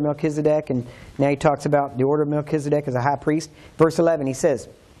after the order of Melchizedek, and now he talks about the order of Melchizedek as a high priest. Verse 11, he says,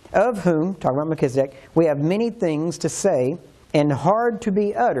 of whom, talking about Melchizedek, we have many things to say and hard to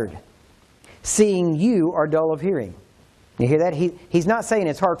be uttered, seeing you are dull of hearing. You hear that? He's not saying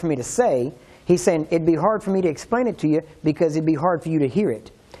it's hard for me to say. He's saying it'd be hard for me to explain it to you because it'd be hard for you to hear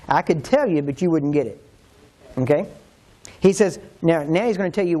it. I could tell you, but you wouldn't get it. Okay? He says, now he's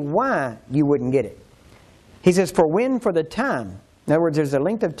going to tell you why you wouldn't get it. He says, for when for the time, in other words, there's a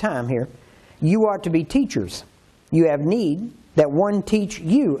length of time here, you ought to be teachers. You have need that one teach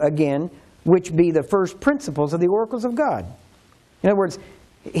you again, which be the first principles of the oracles of God. In other words,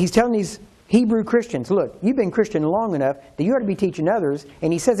 he's telling these Hebrew Christians, look, you've been Christian long enough that you ought to be teaching others,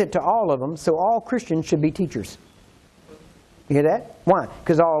 and he says it to all of them, so all Christians should be teachers. You hear that? Why?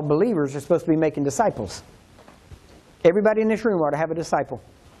 Because all believers are supposed to be making disciples. Everybody in this room ought to have a disciple.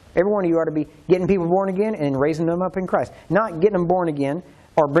 Every one of you ought to be getting people born again and raising them up in Christ. Not getting them born again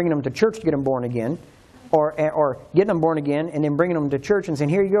or bringing them to church to get them born again, or getting them born again and then bringing them to church and saying,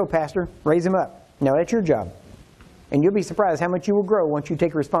 here you go, Pastor, raise them up. No, that's your job. And you'll be surprised how much you will grow once you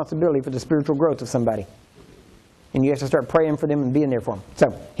take responsibility for the spiritual growth of somebody. And you have to start praying for them and being there for them.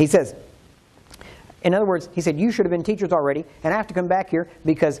 So, he says, in other words, he said, you should have been teachers already, and I have to come back here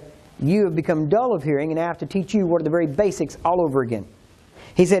because you have become dull of hearing, and I have to teach you what are the very basics all over again.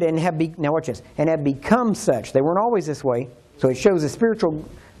 He said, now watch this, and have become such. They weren't always this way, so it shows the spiritual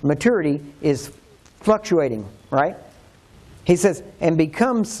maturity is fluctuating, right? He says, and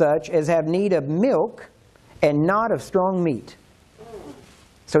become such as have need of milk and not of strong meat.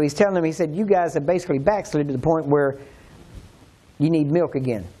 So he's telling them, he said, you guys have basically backslid to the point where you need milk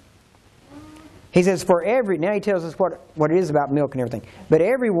again. He says, now he tells us what it is about milk and everything. But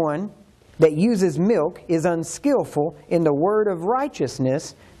everyone that uses milk is unskillful in the word of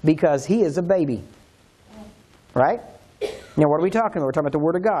righteousness because he is a baby. Right? Now what are we talking about? We're talking about the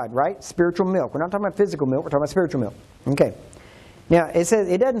word of God, right? Spiritual milk. We're not talking about physical milk. We're talking about spiritual milk. Okay. Now,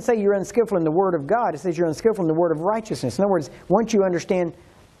 it doesn't say you're unskillful in the Word of God. It says you're unskillful in the Word of righteousness. In other words, once you understand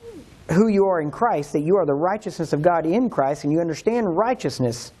who you are in Christ, that you are the righteousness of God in Christ, and you understand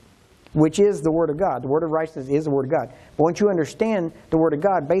righteousness, which is the Word of God. The Word of righteousness is the Word of God. But once you understand the Word of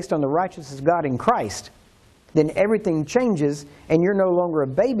God based on the righteousness of God in Christ, then everything changes, and you're no longer a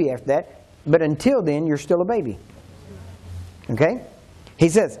baby after that, but until then, you're still a baby. Okay? He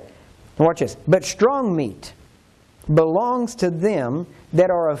says, watch this, but strong meat belongs to them that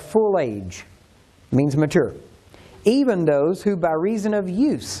are of full age, means mature, even those who by reason of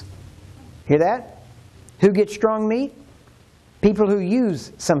use, hear that? Who get strong meat? People who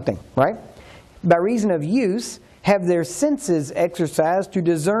use something, right? By reason of use, have their senses exercised to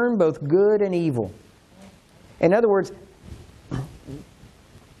discern both good and evil. In other words,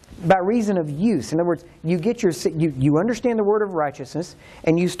 by reason of use. In other words, you get you understand the word of righteousness,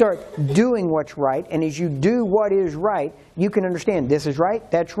 and you start doing what's right, and as you do what is right, you can understand this is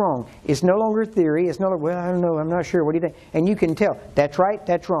right, that's wrong. It's no longer theory, it's no longer, well, I don't know, I'm not sure, what do you think? And you can tell, that's right,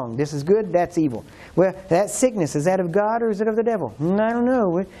 that's wrong, this is good, that's evil. Well, that sickness, is that of God or is it of the devil? I don't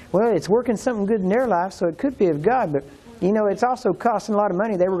know. Well, it's working something good in their life, so it could be of God, but you know, it's also costing a lot of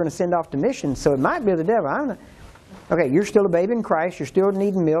money they were going to send off to missions, so it might be of the devil. I don't know. Okay, you're still a babe in Christ. You're still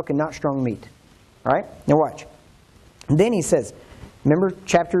needing milk and not strong meat. All right? Now watch. And then he says, remember,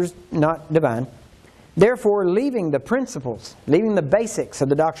 chapter's not divine. Therefore, leaving the principles, leaving the basics of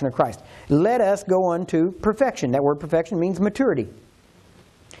the doctrine of Christ, let us go on to perfection. That word perfection means maturity.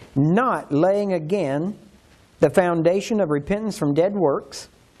 Not laying again the foundation of repentance from dead works.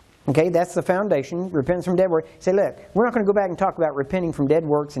 Okay, that's the foundation, repentance from dead works. Say, look, we're not going to go back and talk about repenting from dead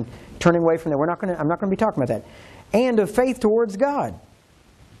works and turning away from that. I'm not going to be talking about that. And of faith towards God.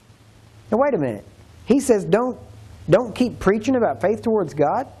 Now wait a minute. He says don't keep preaching about faith towards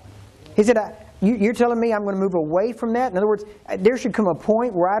God. He said, you're telling me I'm going to move away from that? In other words, there should come a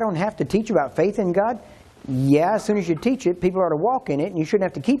point where I don't have to teach about faith in God? Yeah, as soon as you teach it, people are to walk in it, and you shouldn't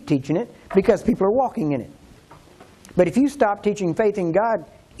have to keep teaching it because people are walking in it. But if you stop teaching faith in God,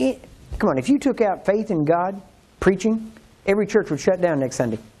 come on, if you took out faith in God, preaching, every church would shut down next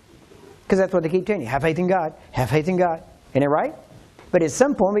Sunday. Because that's what they keep telling you. Have faith in God. Have faith in God. Isn't it right? But at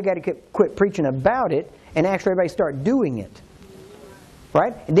some point, we've got to quit preaching about it and actually everybody start doing it.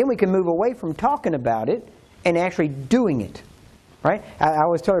 Right? And then we can move away from talking about it and actually doing it. Right? I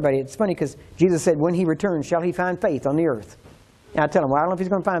always tell everybody, it's funny because Jesus said, when He returns, shall He find faith on the earth? And I tell them, well, I don't know if He's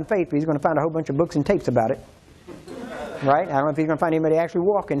going to find faith, but He's going to find a whole bunch of books and tapes about it. Right? I don't know if He's going to find anybody actually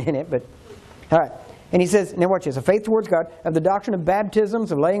walking in it, but all right. And he says, now watch this, a faith towards God, of the doctrine of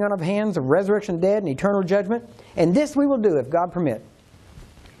baptisms, of laying on of hands, of resurrection of the dead, and eternal judgment. And this we will do if God permit.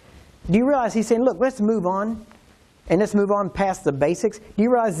 Do you realize he's saying, look, let's move on, and let's move on past the basics. Do you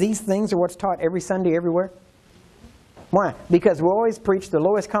realize these things are what's taught every Sunday everywhere? Why? Because we'll always preach the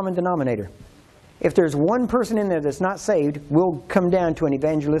lowest common denominator. If there's one person in there that's not saved, we'll come down to an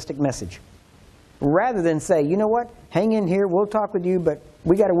evangelistic message. Rather than say, you know what, hang in here, we'll talk with you, but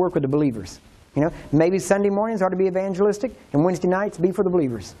we got to work with the believers. You know, maybe Sunday mornings ought to be evangelistic, and Wednesday nights be for the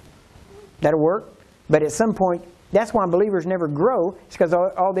believers. That'll work. But at some point, that's why believers never grow. It's because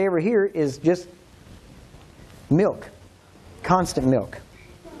all they ever hear is just milk. Constant milk.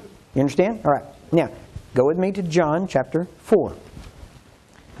 You understand? All right. Now, go with me to John chapter 4.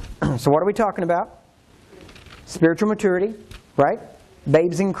 So what are we talking about? Spiritual maturity, right?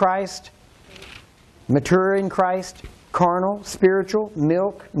 Babes in Christ, mature in Christ, carnal, spiritual,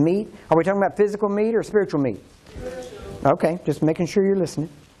 milk, meat. Are we talking about physical meat or spiritual meat? Spiritual. Okay, just making sure you're listening.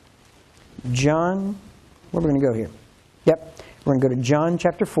 John, where are we going to go here? Yep, we're going to go to John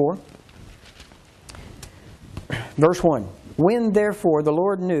chapter 4. Verse 1. When therefore the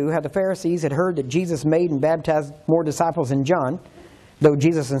Lord knew how the Pharisees had heard that Jesus made and baptized more disciples than John, though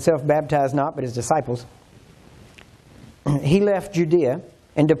Jesus himself baptized not, but his disciples, he left Judea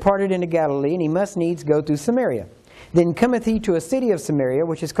and departed into Galilee, and he must needs go through Samaria. Then cometh he to a city of Samaria,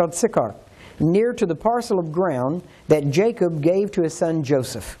 which is called Sychar, near to the parcel of ground that Jacob gave to his son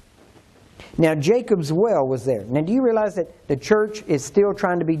Joseph. Now Jacob's well was there. Now do you realize that the church is still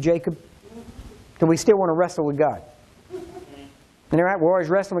trying to be Jacob? That we still want to wrestle with God? And they're right, we're always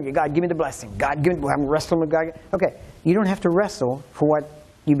wrestling with God, give me the blessing. God, give me, I'm wrestling with God. Okay, you don't have to wrestle for what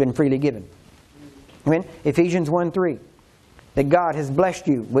you've been freely given. Amen? Ephesians 1:3. That God has blessed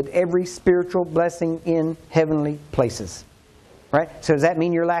you with every spiritual blessing in heavenly places. Right? So does that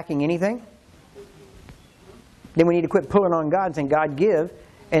mean you're lacking anything? Then we need to quit pulling on God and saying, God, give,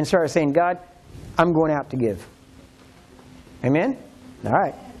 and start saying, God, I'm going out to give. Amen? All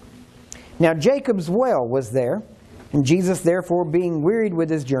right. Now Jacob's well was there, and Jesus, therefore, being wearied with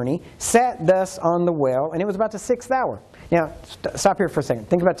his journey, sat thus on the well, and it was about the 6th hour. Now, stop here for a second.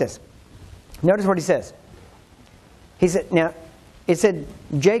 Think about this. Notice what he says. He said, now, it said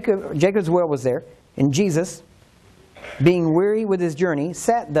Jacob's well was there, and Jesus, being weary with his journey,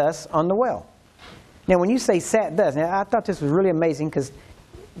 sat thus on the well. Now, when you say sat thus, now I thought this was really amazing because,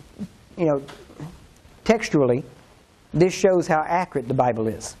 you know, textually, this shows how accurate the Bible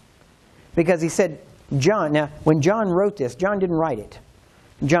is. Because he said, John, now when John wrote this, John didn't write it.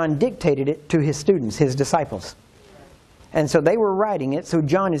 John dictated it to his students, his disciples. And so they were writing it, so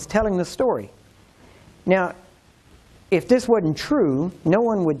John is telling the story. Now, if this wasn't true, no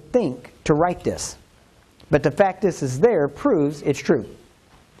one would think to write this. But the fact this is there proves it's true.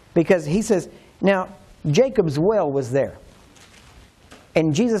 Because he says, now, Jacob's well was there.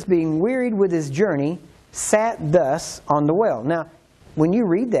 And Jesus, being wearied with his journey, sat thus on the well. Now, when you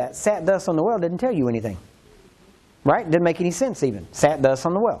read that, sat thus on the well doesn't tell you anything. Right? Doesn't make any sense even. Sat thus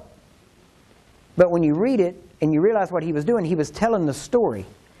on the well. But when you read it and you realize what he was doing, he was telling the story.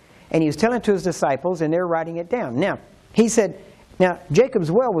 And he was telling it to his disciples, and they're writing it down. Now, he said, now,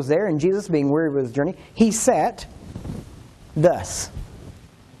 Jacob's well was there, and Jesus, being weary with his journey, he sat thus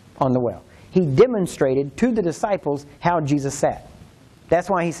on the well. He demonstrated to the disciples how Jesus sat. That's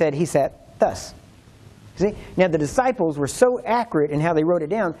why he said he sat thus. See? Now, the disciples were so accurate in how they wrote it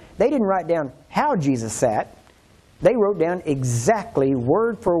down, they didn't write down how Jesus sat. They wrote down exactly,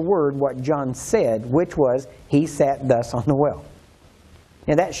 word for word, what John said, which was, he sat thus on the well.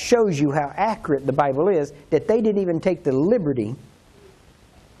 Now that shows you how accurate the Bible is, that they didn't even take the liberty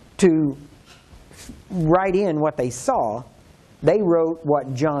to write in what they saw. They wrote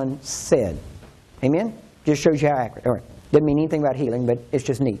what John said. Amen? Just shows you how accurate. All right. Doesn't mean anything about healing, but it's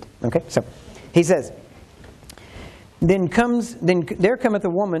just neat. Okay? So, he says, Then there cometh a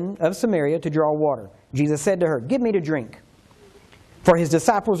woman of Samaria to draw water. Jesus said to her, Give me to drink. For his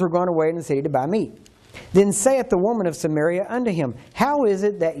disciples were gone away in the city to buy meat. Then saith the woman of Samaria unto him, How is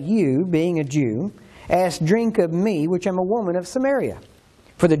it that you, being a Jew, ask drink of me, which am a woman of Samaria?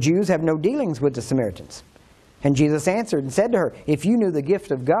 For the Jews have no dealings with the Samaritans. And Jesus answered and said to her, If you knew the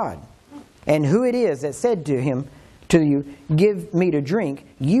gift of God, and who it is that said to you, Give me to drink,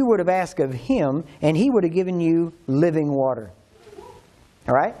 you would have asked of him, and he would have given you living water.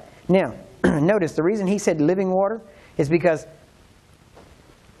 All right? Now, notice the reason he said living water is because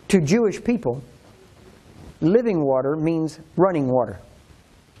to Jewish people, living water means running water.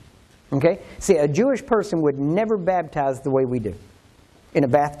 Okay? See, a Jewish person would never baptize the way we do. In a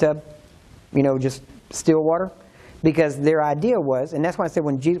bathtub, just still water. Because their idea was, and that's why I said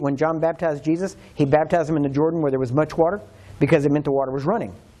when John baptized Jesus, he baptized him in the Jordan where there was much water, because it meant the water was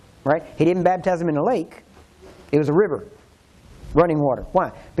running. Right? He didn't baptize him in a lake. It was a river. Running water.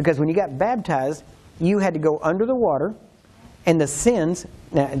 Why? Because when you got baptized, you had to go under the water, and the sins,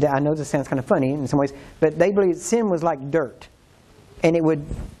 now I know this sounds kind of funny in some ways, but they believed sin was like dirt. And it would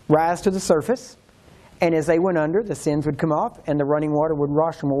rise to the surface, and as they went under, the sins would come off, and the running water would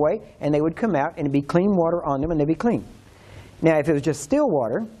wash them away, and they would come out, and it'd be clean water on them, and they'd be clean. Now, if it was just still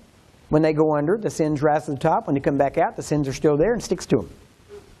water, when they go under, the sins rise to the top. When they come back out, the sins are still there and sticks to them.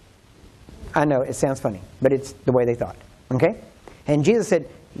 I know, it sounds funny, but it's the way they thought. Okay? And Jesus said,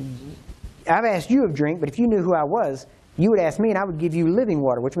 I've asked you of drink, but if you knew who I was, you would ask me, and I would give you living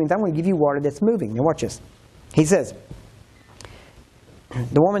water, which means I'm going to give you water that's moving. Now watch this. He says,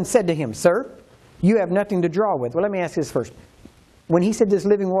 the woman said to him, Sir, you have nothing to draw with. Well, let me ask this first. When he said this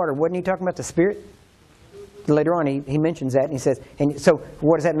living water, wasn't he talking about the Spirit? Later on, he mentions that, and he says, and so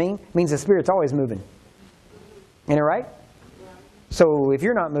what does that mean? It means the Spirit's always moving. Isn't it right? So if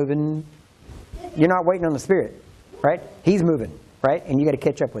you're not moving, you're not waiting on the Spirit, right? He's moving, right? And you got to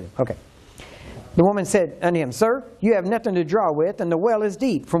catch up with him. Okay. The woman said unto him, Sir, you have nothing to draw with, and the well is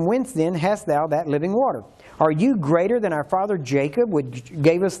deep. From whence then hast thou that living water? Are you greater than our father Jacob, which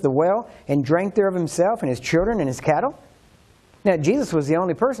gave us the well, and drank thereof himself, and his children, and his cattle? Now, Jesus was the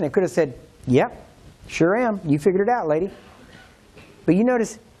only person that could have said, Yep, sure am. You figured it out, lady. But you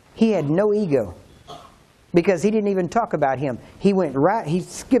notice, he had no ego. Because he didn't even talk about him. He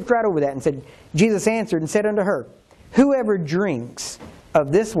skipped right over that and said, Jesus answered and said unto her, Whoever drinks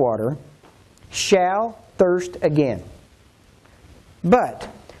of this water shall thirst again. But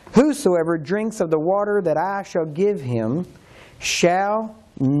whosoever drinks of the water that I shall give him shall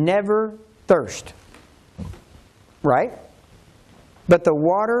never thirst. Right? But the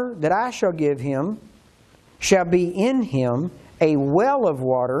water that I shall give him shall be in him a well of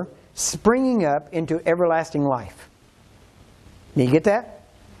water springing up into everlasting life. Did you get that?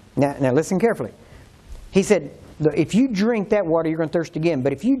 Now listen carefully. He said, if you drink that water, you're going to thirst again.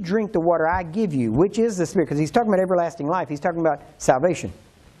 But if you drink the water I give you, which is the Spirit, because he's talking about everlasting life, he's talking about salvation.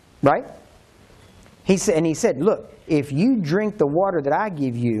 Right? He said, look, if you drink the water that I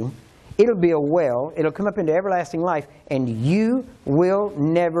give you, it'll be a well, it'll come up into everlasting life, and you will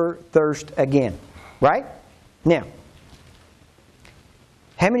never thirst again. Right? Now,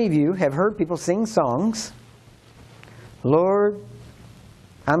 how many of you have heard people sing songs, Lord,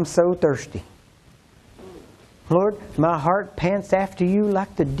 I'm so thirsty. Lord, my heart pants after you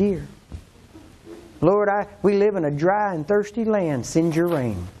like the deer. Lord, we live in a dry and thirsty land. Send your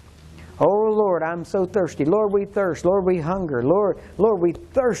rain. Oh, Lord, I'm so thirsty. Lord, we thirst. Lord, we hunger. Lord, we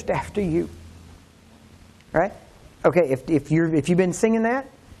thirst after you. Right? Okay, if you've been singing that,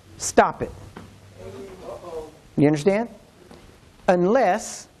 stop it. You understand?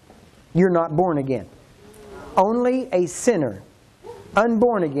 Unless you're not born again. Only a sinner,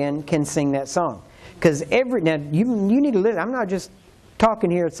 unborn again, can sing that song. Because now you need to listen. I'm not just talking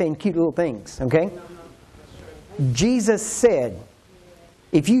here and saying cute little things, okay? Jesus said,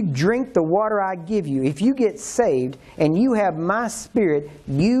 if you drink the water I give you, if you get saved and you have my Spirit,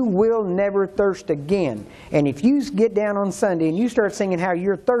 you will never thirst again. And if you get down on Sunday and you start singing how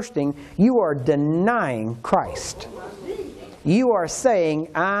you're thirsting, you are denying Christ. You are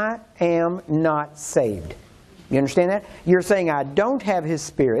saying, I am not saved. You understand that? You're saying, I don't have His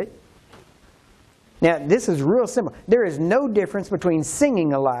Spirit. Now, this is real simple. There is no difference between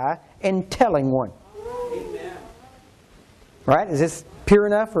singing a lie and telling one. Amen. Right? Is this pure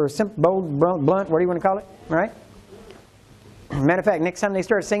enough or simple, bold, blunt, what do you want to call it? Right? Matter of fact, next time they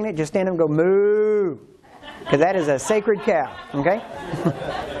start singing it, just stand up and go, moo. Because that is a sacred cow. Okay?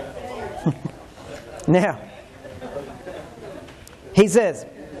 Now, he says,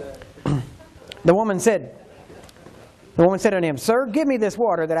 the woman said unto him, Sir, give me this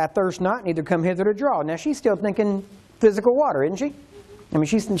water that I thirst not, neither come hither to draw. Now she's still thinking physical water, isn't she? I mean,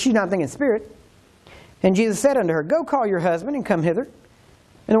 she's not thinking spirit. And Jesus said unto her, Go call your husband and come hither.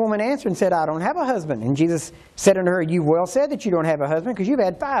 And the woman answered and said, I don't have a husband. And Jesus said unto her, You've well said that you don't have a husband, because you've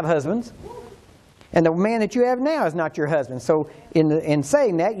had 5 husbands. And the man that you have now is not your husband. So in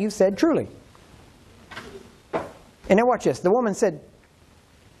saying that, you've said truly. And now watch this. The woman said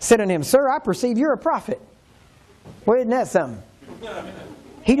unto him, Sir, I perceive you're a prophet. Well, isn't that something?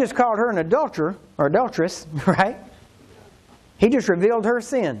 He just called her an adulterer, or adulteress, right? He just revealed her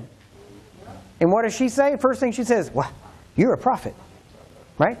sin. And what does she say? First thing she says, well, you're a prophet.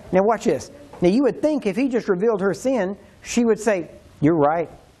 Right? Now watch this. Now you would think if he just revealed her sin, she would say, you're right.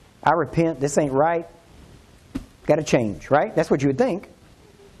 I repent. This ain't right. Got to change. Right? That's what you would think.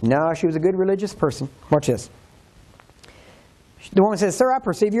 No, she was a good religious person. Watch this. The woman says, Sir, I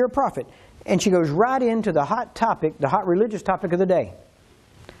perceive you're a prophet. And she goes right into the hot topic, the hot religious topic of the day.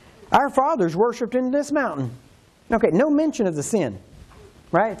 Our fathers worshipped in this mountain. Okay, no mention of the sin.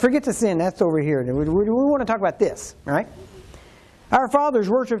 Right? Forget the sin. That's over here. We want to talk about this. Right? Our fathers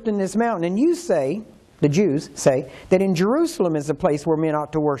worshipped in this mountain. And you say, the Jews say, that in Jerusalem is the place where men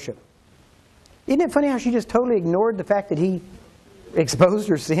ought to worship. Isn't it funny how she just totally ignored the fact that he exposed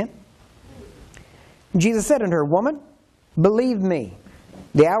her sin? Jesus said unto her, Woman, believe me,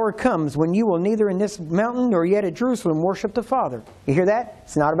 the hour comes when you will neither in this mountain nor yet at Jerusalem worship the Father. You hear that?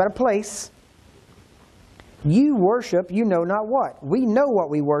 It's not about a place. You worship, you know not what. We know what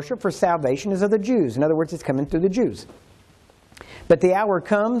we worship, for salvation is of the Jews. In other words, it's coming through the Jews. But the hour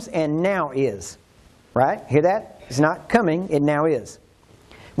comes, and now is. Right? Hear that? It's not coming, it now is.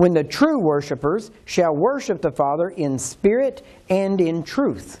 When the true worshipers shall worship the Father in spirit and in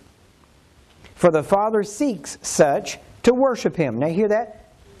truth. For the Father seeks such to worship Him. Now hear that?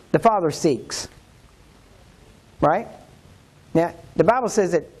 The Father seeks. Right? Now, the Bible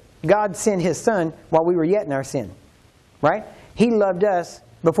says that God sent His Son while we were yet in our sin. Right? He loved us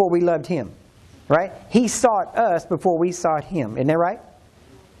before we loved Him. Right? He sought us before we sought Him. Isn't that right?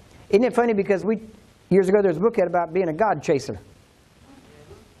 Isn't it funny because years ago there was a book about being a God chaser.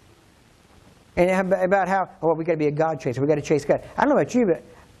 And about how, oh, we got to be a God chaser. We got to chase God. I don't know about you,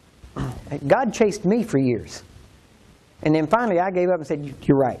 but God chased me for years. And then finally I gave up and said,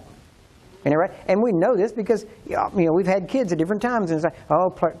 you're right. And, right? And we know this because we've had kids at different times. And it's like, oh,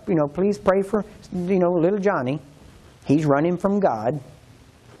 please pray for little Johnny. He's running from God.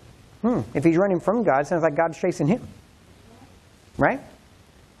 If he's running from God, it sounds like God's chasing him. Right?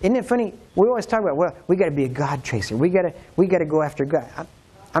 Isn't it funny? We always talk about, well, we got to be a God chaser. We got to go after God.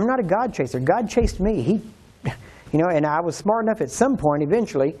 I'm not a God chaser. God chased me. And I was smart enough at some point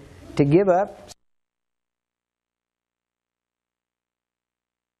eventually to give up,